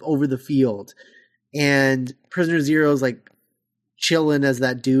up over the field, and Prisoner Zero's like chilling as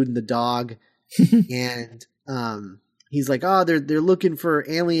that dude and the dog, and he's like, oh, they're looking for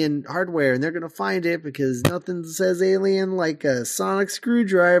alien hardware, and they're gonna find it because nothing says alien like a sonic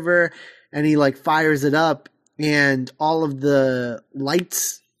screwdriver. And he like fires it up, and all of the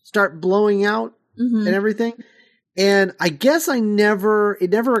lights start blowing out and everything. And I guess it never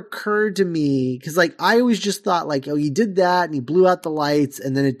occurred to me, because like I always just thought like, oh, he did that and he blew out the lights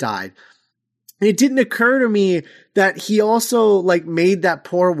and then it died. And it didn't occur to me that he also like made that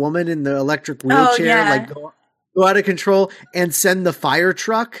poor woman in the electric wheelchair like go out of control and send the fire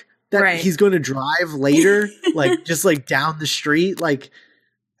truck that he's going to drive later, like just like down the street. Like,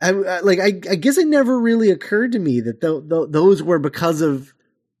 I guess it never really occurred to me that those were because of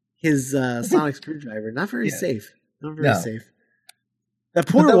his sonic screwdriver. Not very safe. Not very safe. That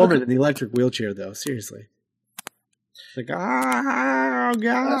poor woman in the electric wheelchair, though. Seriously. Like, oh,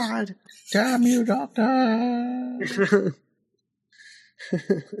 God. Damn you, doctor.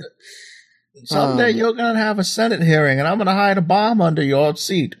 Someday you're going to have a Senate hearing, and I'm going to hide a bomb under your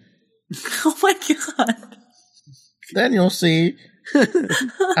seat. Oh, my God. Then you'll see.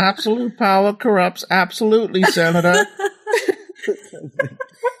 Absolute power corrupts absolutely, Senator.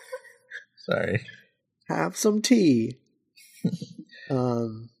 Sorry. Have some tea.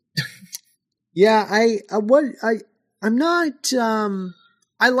 Yeah, I'm not.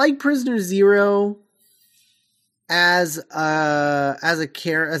 I like Prisoner Zero as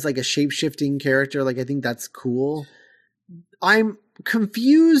like a shape-shifting character. Like, I think that's cool. I'm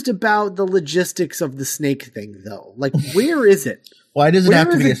confused about the logistics of the snake thing, though. Like, where is it? Why does it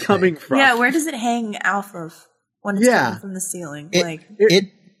have to be coming from? Yeah, where does it hang off of when it's coming from the ceiling?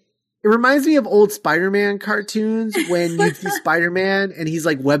 It reminds me of old Spider-Man cartoons when you see Spider-Man and he's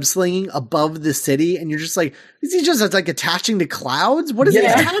like web slinging above the city, and you're just like, is he just like attaching to clouds? What is it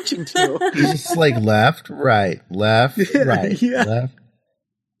attaching to? He's just like left, right, left.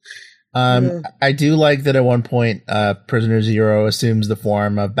 I do like that at one point, Prisoner Zero assumes the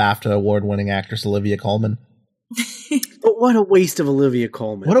form of BAFTA award-winning actress Olivia Colman. But what a waste of Olivia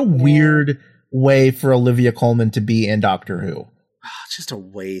Colman. What a weird way for Olivia Colman to be in Doctor Who. Just a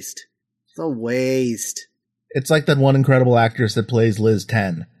waste. It's a waste. It's like that one incredible actress that plays Liz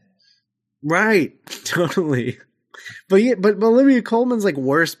 10. Right. Totally. But Olivia Colman's like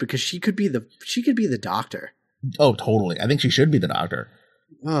worse because she could be the doctor. Oh, totally. I think she should be the doctor.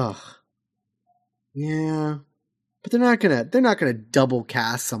 Oh, yeah. But they're not gonna double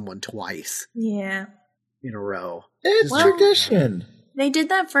cast someone twice. Yeah. In a row. It's tradition. They did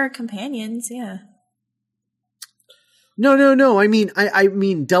that for companions, yeah. No. I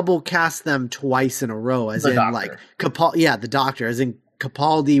mean double cast them twice in a row, as in doctor. like the doctor, as in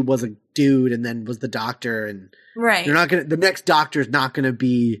Capaldi was a dude and then was the doctor, and right. The next doctor is not gonna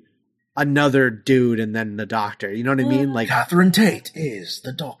be another dude and then the doctor. You know what I mean? Like Catherine Tate is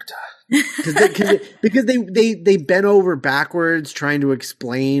the doctor. because they bent over backwards trying to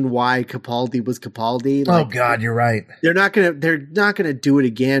explain why Capaldi was Capaldi. Like, oh God, you're right. They're not gonna do it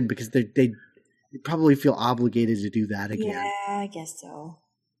again because they probably feel obligated to do that again. Yeah, I guess so.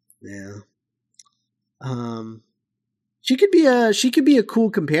 Yeah. She could be a cool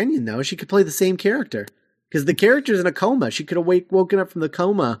companion though. She could play the same character because the character's in a coma. She could have woken up from the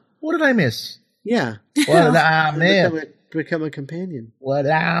coma. What did I miss? Yeah. What did I miss? Become a companion. What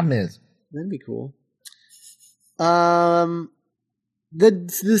did I miss? That'd be cool. The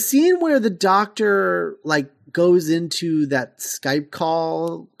scene where the doctor like goes into that Skype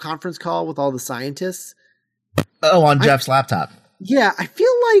conference call with all the scientists. Oh, on Jeff's laptop. Yeah, I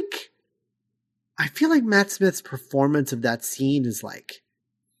feel like Matt Smith's performance of that scene is like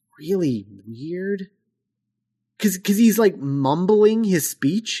really weird. Cause he's like mumbling his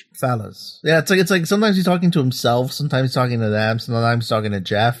speech. Fellas. Yeah, it's like sometimes he's talking to himself, sometimes he's talking to them, sometimes he's talking to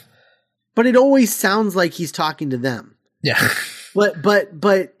Jeff. But it always sounds like he's talking to them. Yeah. But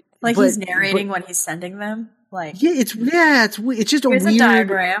he's narrating when he's sending them. Like it's just here's a weird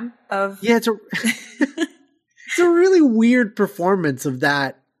diagram of it's a really weird performance of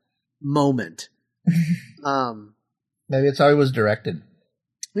that moment. Maybe it's how he was directed.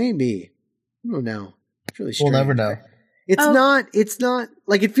 Maybe. I don't know. It's really we'll strange. never know. It's not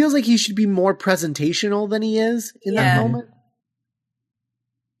like it feels like he should be more presentational than he is in that moment.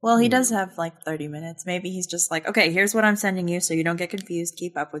 Well, he does have like 30 minutes. Maybe he's just like, okay, here's what I'm sending you so you don't get confused.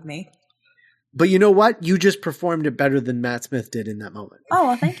 Keep up with me. But you know what? You just performed it better than Matt Smith did in that moment. Oh,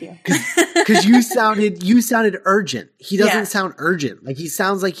 well, thank you. Because you sounded urgent. He doesn't sound urgent. Like he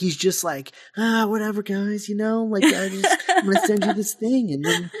sounds like he's just like, whatever, guys, you know, like I'm going to send you this thing. And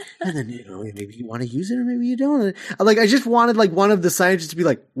then, you know, maybe you want to use it or maybe you don't. Like, I just wanted like one of the scientists to be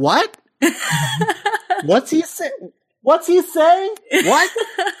like, what? What's he saying? What's he saying? What?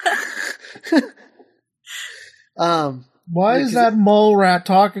 Why is that mole rat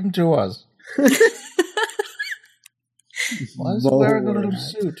talking to us? Why is he wearing a little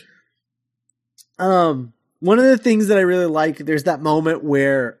suit? One of the things that I really like, there's that moment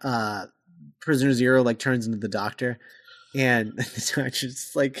where Prisoner Zero like turns into the doctor, and the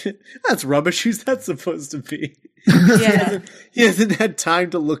doctor's like, "That's rubbish. Who's that supposed to be?" Yeah, he hasn't had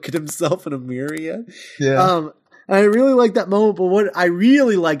time to look at himself in a mirror yet. Yeah. I really like that moment, but what I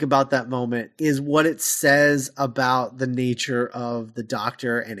really like about that moment is what it says about the nature of the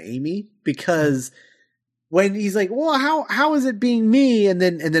doctor and Amy, because when he's like, well, how is it being me? And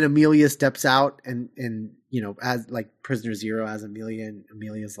then Amelia steps out and, you know, as like Prisoner Zero as Amelia, and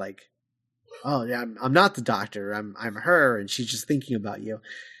Amelia's like, oh yeah, I'm not the doctor. I'm her. And she's just thinking about you.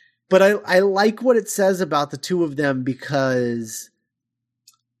 But I like what it says about the two of them because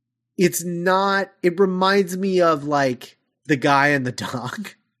it reminds me of like the guy and the dog,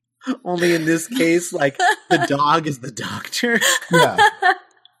 only in this case, like the dog is the doctor. Yeah.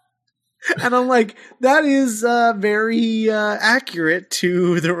 And I'm like, that is very accurate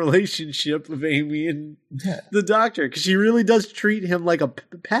to the relationship of Amy and the doctor. Cause she really does treat him like a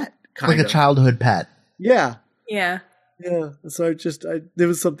pet. Like a childhood pet. Yeah. Yeah. Yeah. So there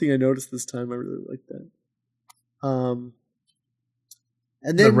was something I noticed this time. I really liked that.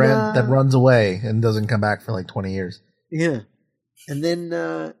 And then that runs away and doesn't come back for like 20 years. Yeah. And then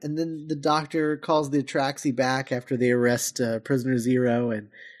the doctor calls the Atraxi back after they arrest Prisoner Zero, and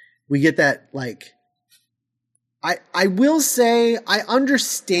we get that like I will say I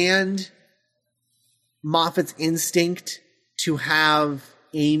understand Moffat's instinct to have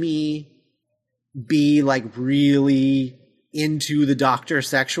Amy be like really into the doctor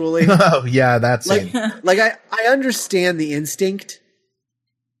sexually. Oh yeah, that's like I understand the instinct.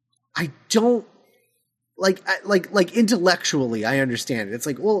 I don't like intellectually I understand it. It's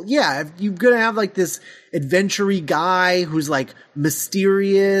like, well, yeah, if you're gonna have like this adventure-y guy who's like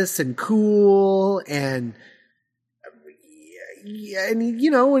mysterious and cool and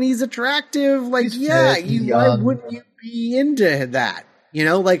you know, and he's attractive, like why wouldn't you be into that? You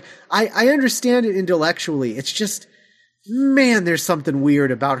know, like I understand it intellectually. It's just man, there's something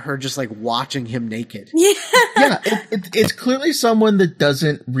weird about her just like watching him naked. Yeah. Yeah, it's clearly someone that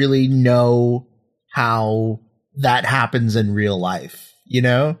doesn't really know how that happens in real life, you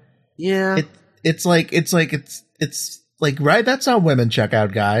know? Yeah. It's like, right, that's how women check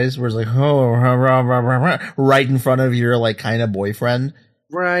out guys, where it's like, oh, rah, rah, rah, rah, rah, right in front of your like kind of boyfriend.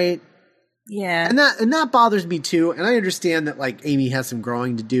 Right. Yeah. And that bothers me too. And I understand that like Amy has some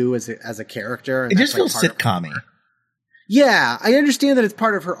growing to do as a character. And It just like, feels sitcom-y. Yeah, I understand that it's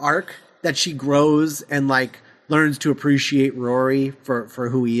part of her arc that she grows and like learns to appreciate Rory for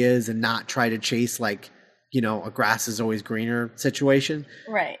who he is and not try to chase like, you know, a grass is always greener situation.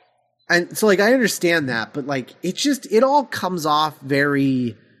 Right. And so like I understand that, but like it all comes off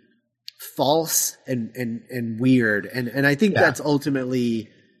very false and weird. And I think that's ultimately,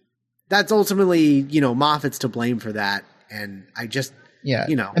 you know, Moffat's to blame for that. And I just,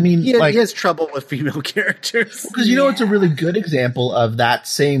 you know, I mean, he has trouble with female characters. Because you know, it's a really good example of that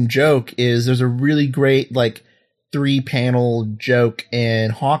same joke is there's a really great like 3-panel joke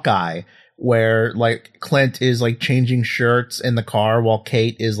in Hawkeye where like Clint is like changing shirts in the car while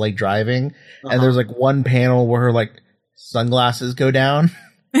Kate is like driving. And there's like one panel where her like sunglasses go down.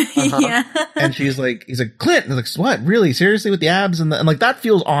 Yeah. And he's like, Clint, and he's like, what? Really? Seriously with the abs? And like, that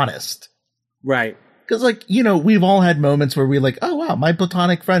feels honest. Right. Because, like, you know, we've all had moments where we're like, oh, wow, my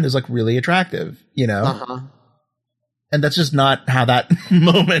platonic friend is, like, really attractive, you know? And that's just not how that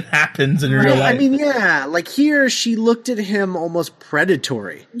moment happens in real life. I mean, yeah, like here she looked at him almost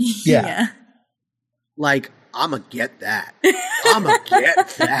predatory. Yeah. Like, I'ma get that. I'ma get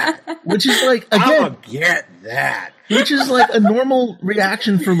that. Which is, like, again, I'ma get that. Which is, like, a normal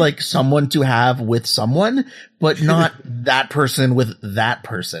reaction for, like, someone to have with someone, but not that person with that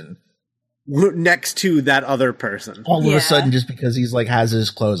person. Next to that other person. All of a sudden, just because he's like has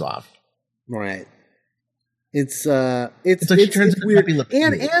his clothes off. Right. It's like she turns into weird. Pepe Le Pew.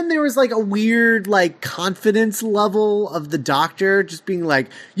 And there was like a weird like confidence level of the doctor just being like,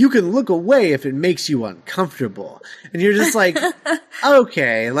 you can look away if it makes you uncomfortable. And you're just like,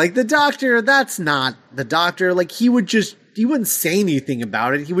 okay, like the doctor, that's not the doctor. Like he wouldn't say anything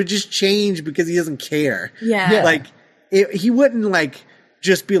about it. He would just change because he doesn't care. Yeah. Like he wouldn't like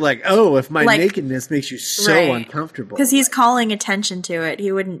just be like, oh, if my nakedness makes you so uncomfortable. Because he's calling attention to it.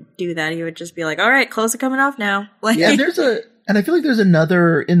 He wouldn't do that. He would just be like, all right, clothes are coming off now. Like, yeah, and I feel like there's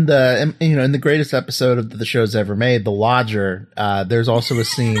another in the greatest episode of the show's ever made, The Lodger. There's also a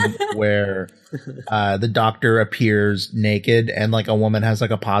scene where the doctor appears naked and like a woman has like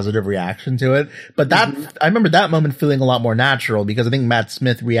a positive reaction to it. But I remember that moment feeling a lot more natural because I think Matt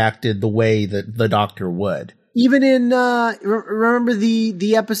Smith reacted the way that the doctor would. Even in remember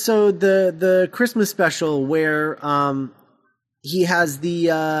the episode, the Christmas special where he has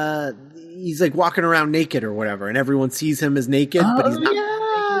he's like walking around naked or whatever, and everyone sees him as naked, but he's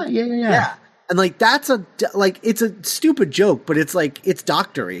not. Yeah. And like that's it's a stupid joke, but it's like it's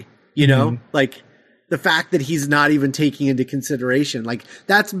doctory, you know, like the fact that he's not even taking into consideration, like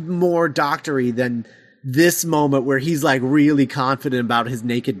that's more doctory than this moment where he's like really confident about his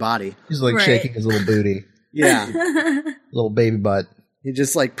naked body. He's like shaking his little booty. Yeah. Little baby butt. You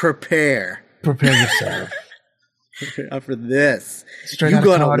just like prepare yourself. Prepare for this. You're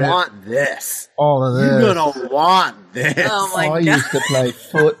gonna want this. All of this. You're gonna want this. Oh my God. I used to play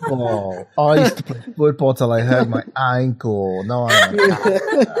football. I used to play football till I hurt my ankle. No, I'm not.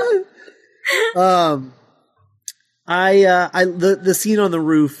 The scene on the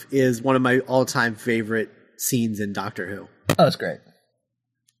roof is one of my all-time favorite scenes in Doctor Who. Oh, it's great.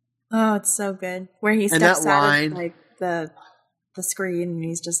 Oh, it's so good. Where he steps out of like the screen and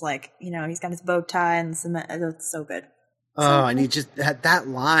he's just like, you know, he's got his bow tie and cement. It's so good. And he just had that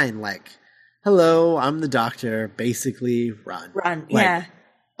line like, hello, I'm the doctor, basically run. Run, like, yeah.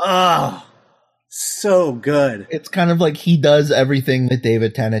 Oh, so good. It's kind of like he does everything that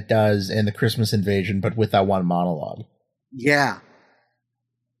David Tennant does in The Christmas Invasion, but with that one monologue. Yeah.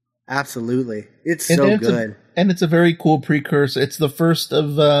 Absolutely. It's so good. And it's a very cool precursor. It's the first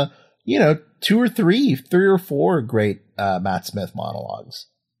of, 2 or 3 or 4 great Matt Smith monologues.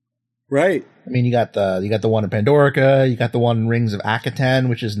 Right. I mean, you got the one in Pandorica, you got the one in Rings of Akaten,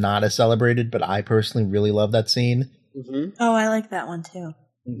 which is not as celebrated, but I personally really love that scene. Mm-hmm. Oh, I like that one too.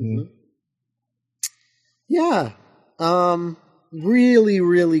 Mm-hmm. Yeah. Really,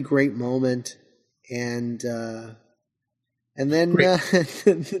 really great moment. And then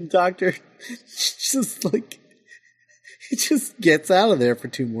the doctor just like, he just gets out of there for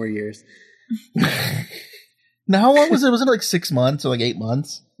 2 more years. Now, how long was it? Was it like 6 months or like 8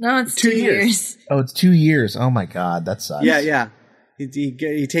 months? No, it's 2 years. Oh, it's 2 years. Oh my God, that sucks. Yeah.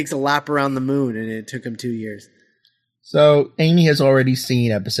 He takes a lap around the moon and it took him 2 years. So Amy has already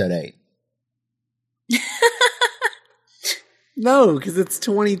seen episode 8. No, because it's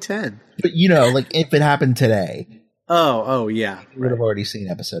 2010. But like if it happened today, Oh, yeah. you would have already seen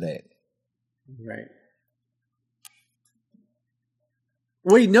episode 8. Right.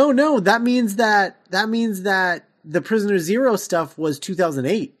 Wait, no. That means that the Prisoner Zero stuff was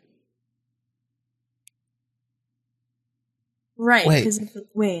 2008. Right.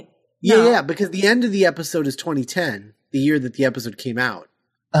 Wait. Yeah, because the end of the episode is 2010, the year that the episode came out.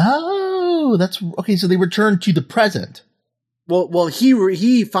 Oh, that's okay. So they returned to the present. Well,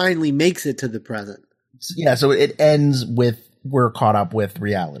 he finally makes it to the present. Yeah, so it ends with we're caught up with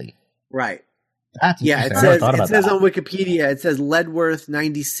reality. Right. That's yeah. It says on Wikipedia. It says Ledworth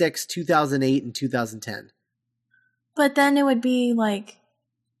 96, 2008, and 2010. But then it would be like,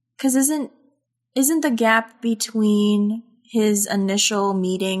 because isn't the gap between his initial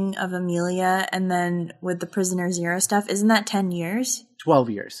meeting of Amelia and then with the Prisoner Zero stuff, isn't that 10 years? 12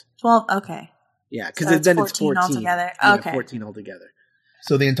 years. 12. Okay. Yeah, because so then it's 14 altogether. Yeah, okay, 14 altogether.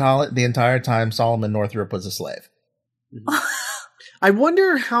 So the entire time Solomon Northrop was a slave. Mm-hmm. I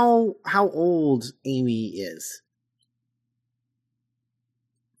wonder how old Amy is.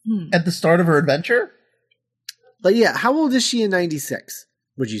 At the start of her adventure? But yeah, how old is she in 96,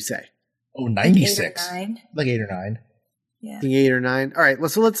 would you say? Oh, 96. Like 8 or 9. Like 8 or 9. Yeah. I think 8 or 9. All right,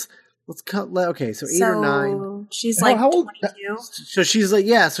 so let's cut. Okay, so 8 or 9. She's like how old? 22. So she's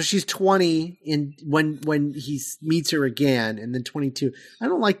so she's 20 in when he meets her again, and then 22. I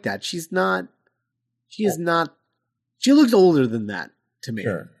don't like that. She is not. She looks older than that to me.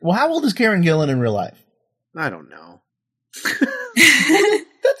 Sure. Well, how old is Karen Gillan in real life? I don't know. That's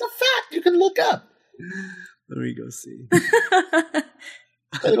a fact. You can look up. Let me go see.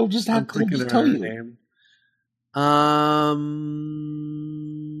 It'll just have to tell you. Name.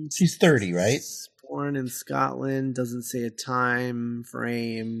 She's 30, right? Born in Scotland. Doesn't say a time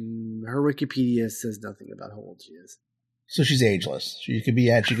frame. Her Wikipedia says nothing about how old she is. So she's ageless. She could be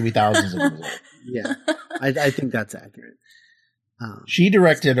thousands of years old. Yeah, I think that's accurate. She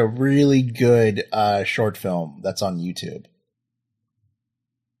directed a really good short film that's on YouTube.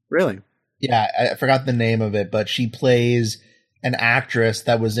 Really? Yeah, I forgot the name of it, but she plays an actress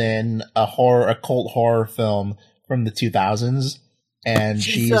that was in a cult horror film from the 2000s, and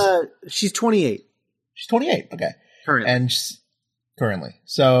she's 28. She's 28. Okay, currently.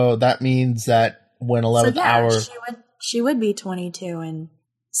 So that means that when 11th Hour, she would be 22 and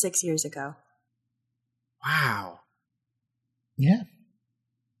 6 years ago. Wow. Yeah.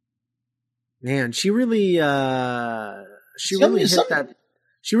 Man, she really hit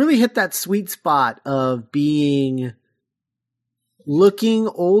that sweet spot of looking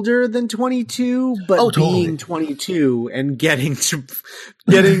older than 22, but being 22 and getting to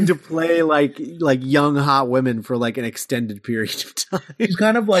play like young hot women for like an extended period of time. She's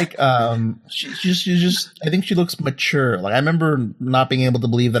kind of like she's just I think she looks mature. Like I remember not being able to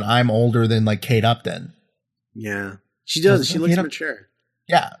believe that I'm older than like Kate Upton. Yeah. She does. She looks mature.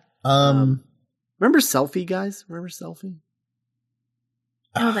 Yeah. Remember Selfie, guys? Remember Selfie?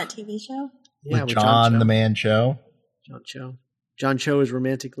 Oh, that TV show? Yeah, with John the Man Cho. John Cho is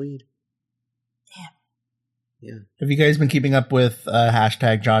romantic lead. Damn. Yeah. Have you guys been keeping up with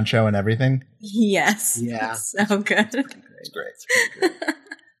hashtag John Cho and everything? Yes. Yeah. It's so good. It's great. It's pretty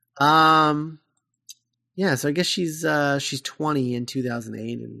good. Yeah, so I guess she's 20 in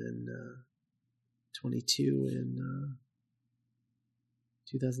 2008 and then 22 in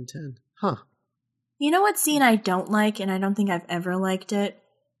 2010. Huh. You know what scene I don't like, and I don't think I've ever liked it?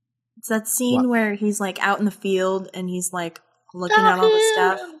 It's that scene where he's like out in the field and he's like looking at all the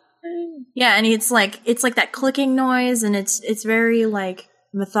stuff. Yeah, and it's like that clicking noise, and it's very like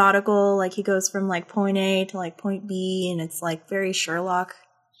methodical. Like he goes from like point A to like point B, and it's like very Sherlock.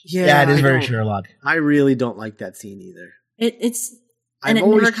 Yeah, it is very Sherlock. I really don't like that scene either. It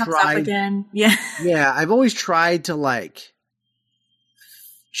never comes up again. Yeah. Yeah, I've always tried to like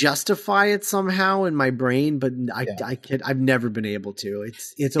justify it somehow in my brain, but I've never been able to.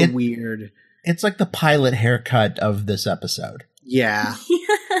 It's weird. It's like the pilot haircut of this episode. Yeah.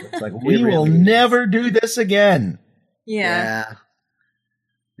 It's like we will never do this again. Yeah.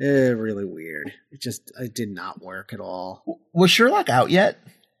 Really weird. It did not work at all. Was Sherlock out yet?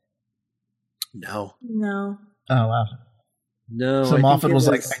 No. No. Oh wow. No. So Moffat was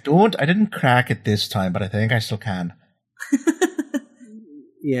like, I didn't crack it this time, but I think I still can.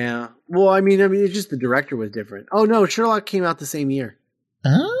 Yeah. Well, I mean, it's just the director was different. Oh no, Sherlock came out the same year.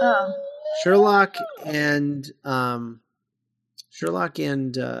 Oh. Sherlock and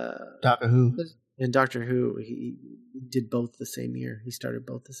Doctor Who. And Doctor Who, he did both the same year. He started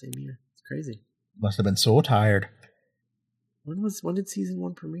both the same year. It's crazy. Must have been so tired. when did season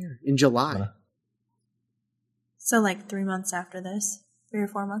 1 premiere? In July. So like 3 months after this, 3 or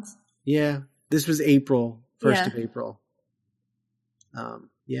 4 months. Yeah, this was April, 1st of April.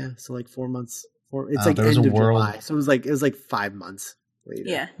 Yeah, so like 4 months. It's like end of July, so it was like 5 months later.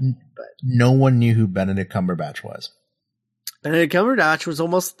 Yeah, but no one knew who Benedict Cumberbatch was. Benedict Cumberbatch was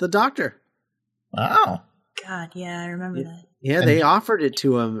almost the Doctor. Wow. God, yeah, I remember that. Yeah, they offered it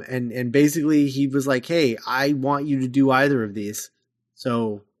to him, and basically he was like, "Hey, I want you to do either of these."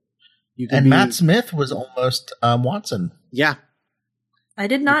 So you can. And Matt Smith was almost Watson. Yeah, I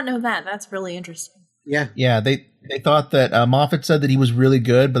did not know that. That's really interesting. Yeah, yeah. They thought that Moffat said that he was really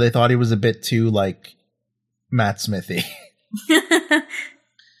good, but they thought he was a bit too like Matt Smithy.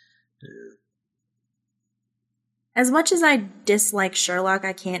 As much as I dislike Sherlock,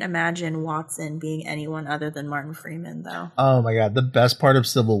 I can't imagine Watson being anyone other than Martin Freeman, though. Oh my god, the best part of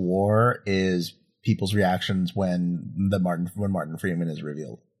Civil War is people's reactions when Martin Freeman is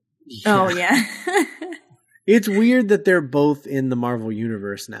revealed. Yeah. Oh yeah. It's weird that they're both in the Marvel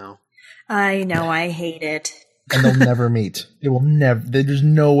universe now. I know, I hate it. And they'll never meet. They will never. There's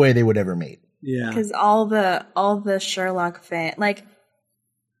no way they would ever meet. Yeah, because all the Sherlock like,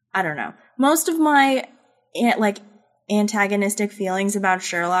 I don't know. Most of my antagonistic feelings about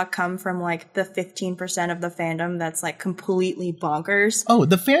Sherlock come from like the 15% of the fandom that's like completely bonkers. Oh,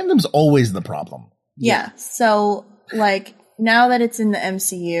 the fandom's always the problem. Yeah. So like now that it's in the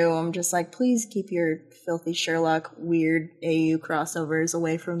MCU, I'm just like, please keep your filthy Sherlock weird AU crossovers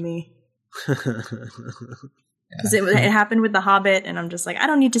away from me. Because it happened with The Hobbit, and I'm just like, I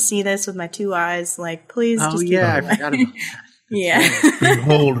don't need to see this with my 2 eyes. Like, please just keep it away. I forgot about that. Yeah.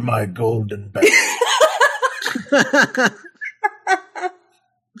 Behold my golden belt.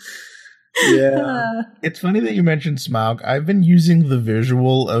 Yeah. It's funny that you mentioned Smaug. I've been using the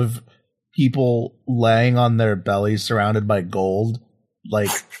visual of people laying on their bellies surrounded by gold like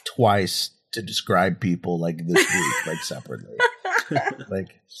twice to describe people like this week, like separately. Like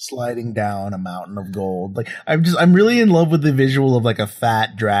sliding down a mountain of gold. Like I'm really in love with the visual of like a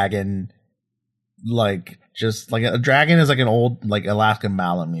fat dragon, like just like a dragon is like an old like Alaskan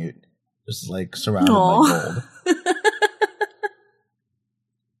Malamute, just like surrounded by gold.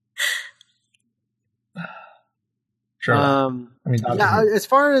 Sure. I mean, yeah. As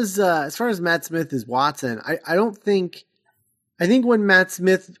far as Matt Smith is Watson, I think when Matt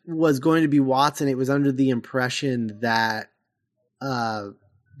Smith was going to be Watson, it was under the impression that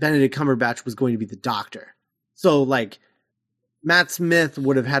Benedict Cumberbatch was going to be the Doctor. So, like, Matt Smith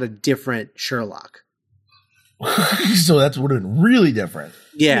would have had a different Sherlock. So that would have been really different.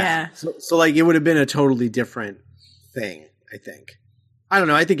 Yeah. So like, it would have been a totally different thing, I think. I don't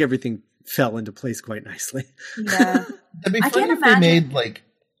know. I think everything fell into place quite nicely. Yeah. It'd be funny if they made like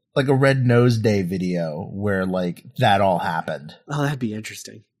a Red Nose Day video where like that all happened. Oh, that'd be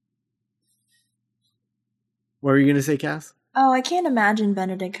interesting. What were you going to say, Cass? Oh, I can't imagine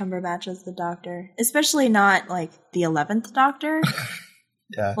Benedict Cumberbatch as the Doctor, especially not like the 11th Doctor.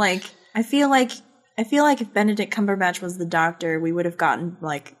 Yeah. Like, I feel like if Benedict Cumberbatch was the Doctor, we would have gotten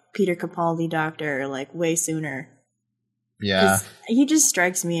like Peter Capaldi Doctor like way sooner. Yeah. He just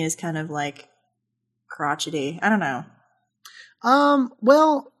strikes me as kind of like crotchety. I don't know.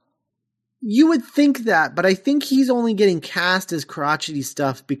 Well, you would think that, but I think he's only getting cast as crotchety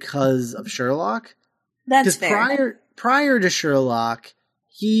stuff because of Sherlock. That's fair. Prior to Sherlock,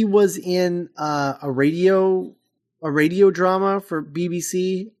 he was in a radio drama for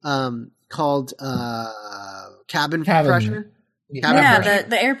BBC called Cabin Pressure.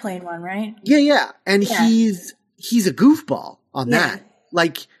 The airplane one, right? Yeah. And he's a goofball on that.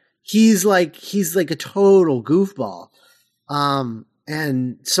 Like he's like a total goofball.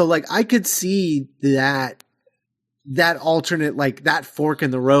 And so like I could see that alternate, like that fork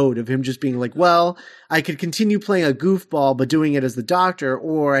in the road of him just being like, well, I could continue playing a goofball, but doing it as the Doctor,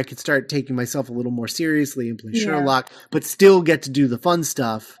 or I could start taking myself a little more seriously and play Sherlock, but still get to do the fun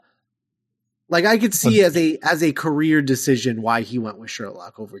stuff. Like I could see as a career decision why he went with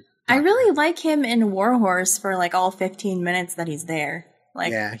Sherlock over Doctor. I really like him in Warhorse for like all 15 minutes that he's there.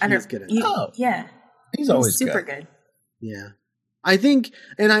 Like, yeah, he's good at that. Yeah. He's always super good. Yeah. I think,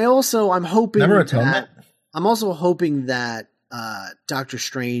 and I'm hoping I'm also hoping that Doctor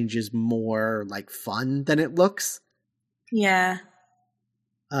Strange is more like fun than it looks. Yeah.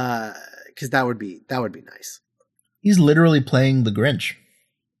 Because that would be nice. He's literally playing the Grinch.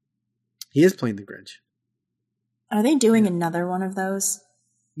 He is playing the Grinch. Are they doing another one of those?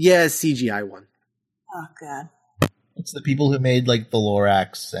 Yeah, CGI one. Oh God. It's the people who made like the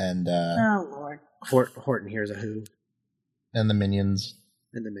Lorax and oh Lord. Horton Hears a Who. And the Minions.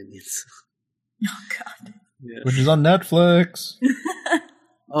 And the Minions. Oh God. Yeah. Which is on Netflix.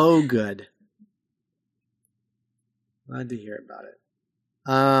 Oh, good. Glad to hear about it.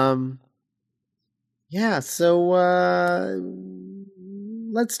 Yeah, so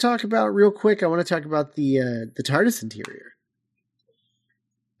let's talk about real quick. I want to talk about the TARDIS interior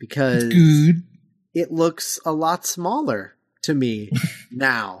because it looks a lot smaller to me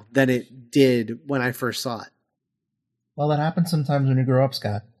now than it did when I first saw it. Well, that happens sometimes when you grow up,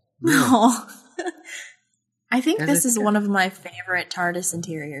 Scott. Yeah. I think this is one of my favorite TARDIS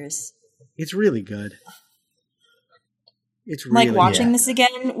interiors. It's really good. It's really like watching this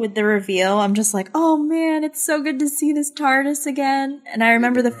again with the reveal. I'm just like, oh man, it's so good to see this TARDIS again. And I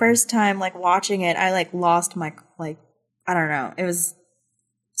remember the first time like watching it, I like lost my I don't know. It was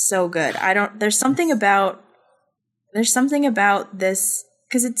so good. There's something about this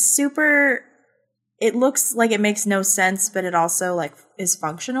because it's super. It looks like it makes no sense, but it also like is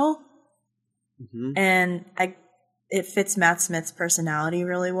functional. Mm-hmm. And it fits Matt Smith's personality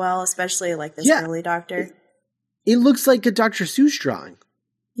really well, especially like this early Doctor. It looks like a Dr. Seuss drawing.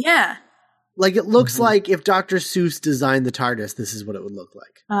 Yeah. Like it looks like if Dr. Seuss designed the TARDIS, this is what it would look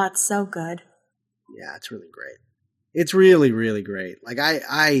like. Oh, it's so good. Yeah, it's really great. It's really, really great. Like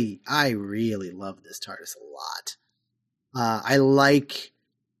I really love this TARDIS a lot. I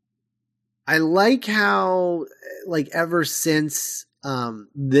like how like ever since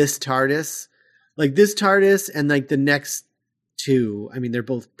this TARDIS and like the next two, I mean they're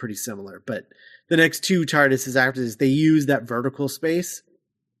both pretty similar, but the next two TARDISes after this, they use that vertical space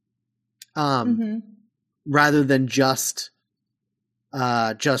rather than just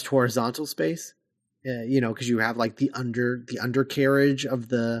horizontal space. Because you have like the undercarriage of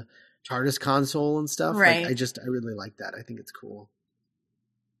the TARDIS console and stuff. Right. Like, I really like that. I think it's cool.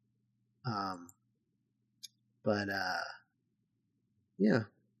 Yeah,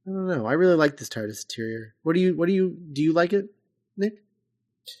 I don't know. I really like this TARDIS interior. Do you like it, Nick?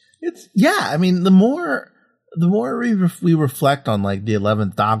 I mean, the more we reflect on like the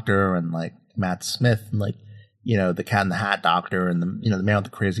 11th Doctor and like Matt Smith and like, the Cat in the Hat Doctor and the Man with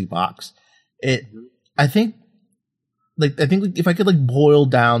the Crazy Box, I think if I could like boil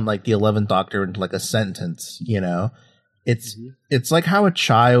down like the 11th Doctor into like a sentence, it's like how a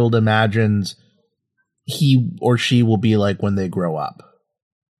child imagines he or she will be like when they grow up.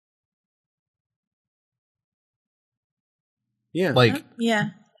 Yeah. Like,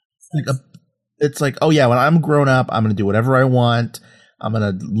 yeah. It's like, oh yeah, when I'm grown up, I'm going to do whatever I want. I'm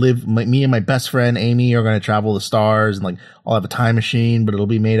going to live, me and my best friend, Amy, are going to travel the stars and like, I'll have a time machine, but it'll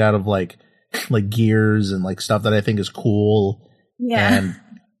be made out of like gears and like stuff that I think is cool. Yeah. And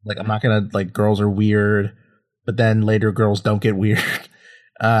like, I'm not going to like, girls are weird, but then later girls don't get weird.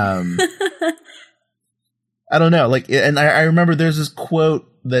 I don't know. Like, and I remember there's this quote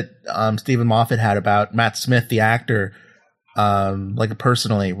that Stephen Moffat had about Matt Smith, the actor, like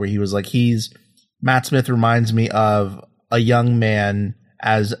personally, where he was like, Matt Smith reminds me of a young man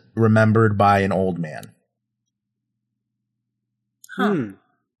as remembered by an old man.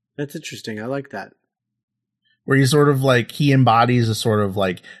 That's interesting. I like that. Where he's sort of like, he embodies a sort of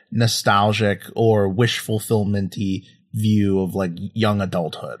like nostalgic or wish fulfillment-y view of like young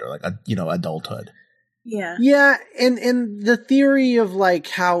adulthood or like, adulthood. Yeah. Yeah. And the theory of like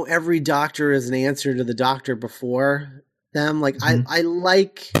how every Doctor is an answer to the Doctor before them. Like I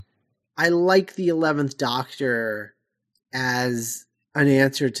like the 11th Doctor as an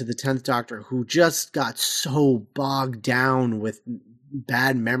answer to the 10th Doctor, who just got so bogged down with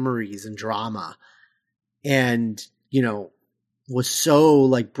bad memories and drama and, was so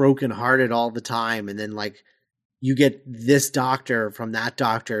like brokenhearted all the time. And then like you get this Doctor from that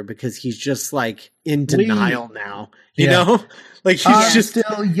Doctor because he's just like in denial now, you know, like he's just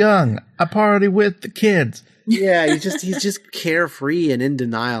still young. I party with the kids. Yeah, he's just carefree and in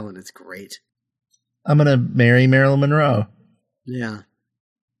denial, and it's great. I'm gonna marry Marilyn Monroe. Yeah.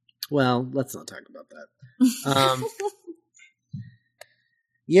 Well, let's not talk about that.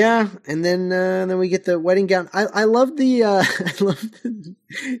 Yeah, and then we get the wedding gown. I love that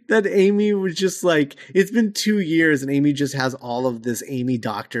Amy was just like, it's been 2 years, and Amy just has all of this Amy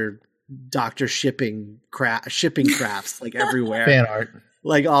Doctor shipping crafts like everywhere. Fan art.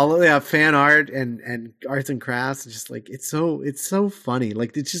 Like all of fan art and arts and crafts. Just like it's so funny.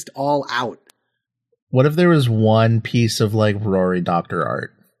 Like it's just all out. What if there was one piece of like Rory Doctor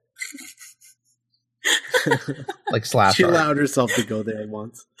art? Like slash She art. allowed herself to go there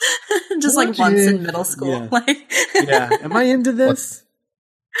once. Just like once in middle school. Yeah. Yeah. Am I into this?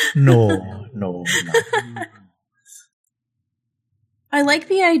 No. I like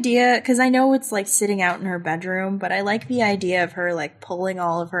the idea, because I know it's like sitting out in her bedroom, but I like the idea of her like pulling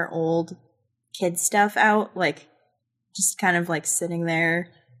all of her old kid stuff out, like just kind of like sitting there.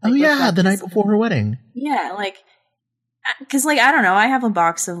 Like, the night before her wedding. Yeah, like, because like I don't know, I have a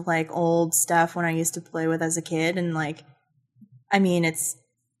box of like old stuff when I used to play with as a kid, and like, I mean,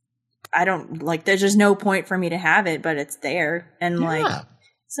 I don't like. There's just no point for me to have it, but it's there, and like,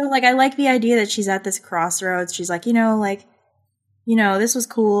 so like I like the idea that she's at this crossroads. She's like, this was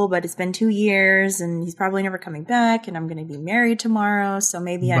cool, but it's been 2 years, and he's probably never coming back, and I'm going to be married tomorrow, so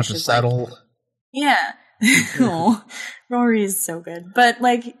maybe I should settle. Like, yeah. Oh, Rory is so good. But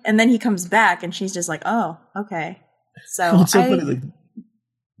like, and then he comes back and she's just like, oh, okay. So it's so funny. Like,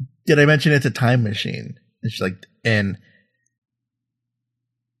 did I mention it's a time machine? And she's like, and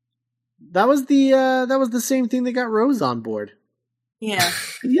that was the same thing that got Rose on board. Yeah.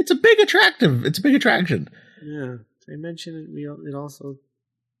 It's a big attraction. Yeah. Did I mention it also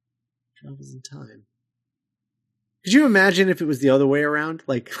travels in time? Could you imagine if it was the other way around?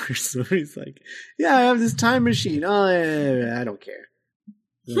 Like, where somebody's like, yeah, I have this time machine. Oh, yeah, I don't care.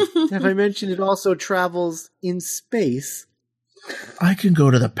 Have I mentioned it also travels in space? I can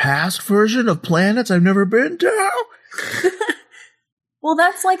go to the past version of planets I've never been to. Well,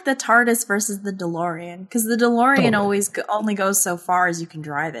 that's like the TARDIS versus the DeLorean. Because the DeLorean always only goes so far as you can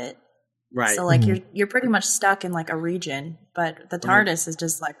drive it. Right. So, like, you're pretty much stuck in, like, a region. But the TARDIS is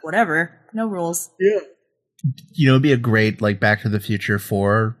just like, whatever. No rules. Yeah. It'd be a great like Back to the Future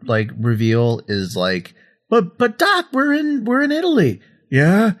 4 like reveal is like, but Doc, we're in Italy.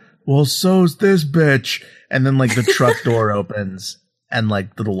 Yeah, well, so's this bitch. And then like the truck door opens and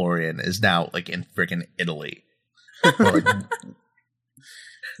like the DeLorean is now like in freaking Italy. Like,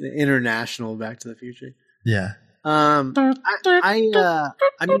 the international Back to the Future. Yeah. I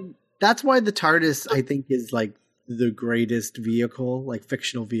mean, that's why the TARDIS I think is like the greatest vehicle, like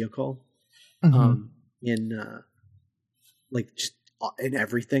fictional vehicle. Mm-hmm. In like just in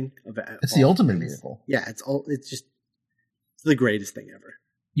everything it's the ultimate vehicle. Yeah, it's the greatest thing ever.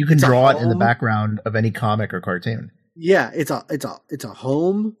 You can draw it in the background of any comic or cartoon. Yeah, it's a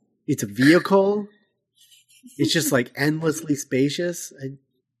home, it's a vehicle. It's just like endlessly spacious.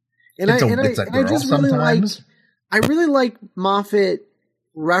 I really like Moffat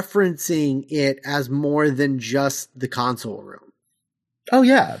referencing it as more than just the console room. Oh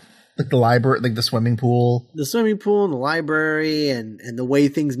yeah. Like the library, like the swimming pool. The swimming pool and the library and the way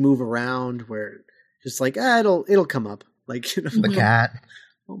things move around where just like, it'll come up. Like, the cat.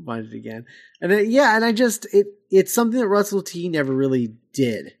 I'll find it again. And it's something that Russell T never really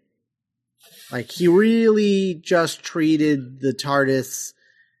did. Like, he really just treated the TARDIS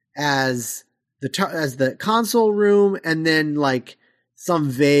as the console room and then like some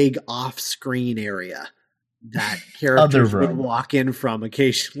vague off-screen area that characters would walk in from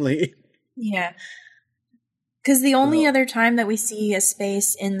occasionally. Yeah. Because the only other time that we see a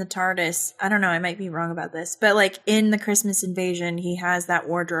space in the TARDIS, I don't know, I might be wrong about this, but like in the Christmas Invasion, he has that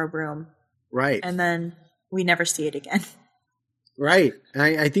wardrobe room. Right. And then we never see it again. Right.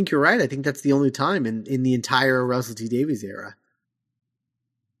 I think you're right. I think that's the only time in the entire Russell T Davies era.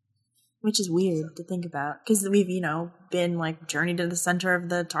 Which is weird to think about. Because we've, been like journeyed to the center of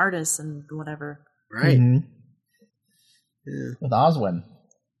the TARDIS and whatever. Right. Mm-hmm. Yeah. With Oswin.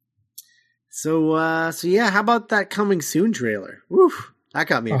 So yeah, how about that coming soon trailer? Woo, that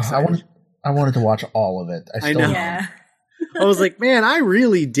got me excited. I wanted to watch all of it. I know. Yeah. I was like, man, I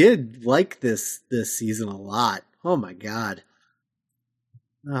really did like this season a lot. Oh my God.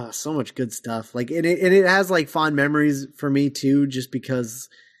 Oh, so much good stuff. Like, and it has like fond memories for me too, just because,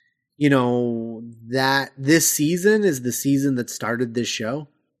 that this season is the season that started this show.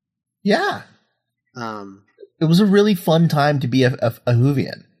 Yeah. It was a really fun time to be a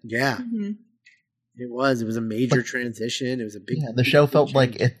Whovian. Yeah. Mm-hmm. It was a major transition. It was a big. Yeah, the show felt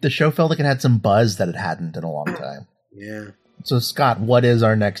like it had some buzz that it hadn't in a long time. Yeah. So Scott, what is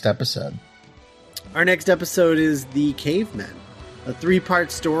our next episode? Our next episode is The Cavemen, a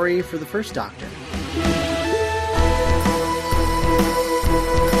 3-part story for the first Doctor.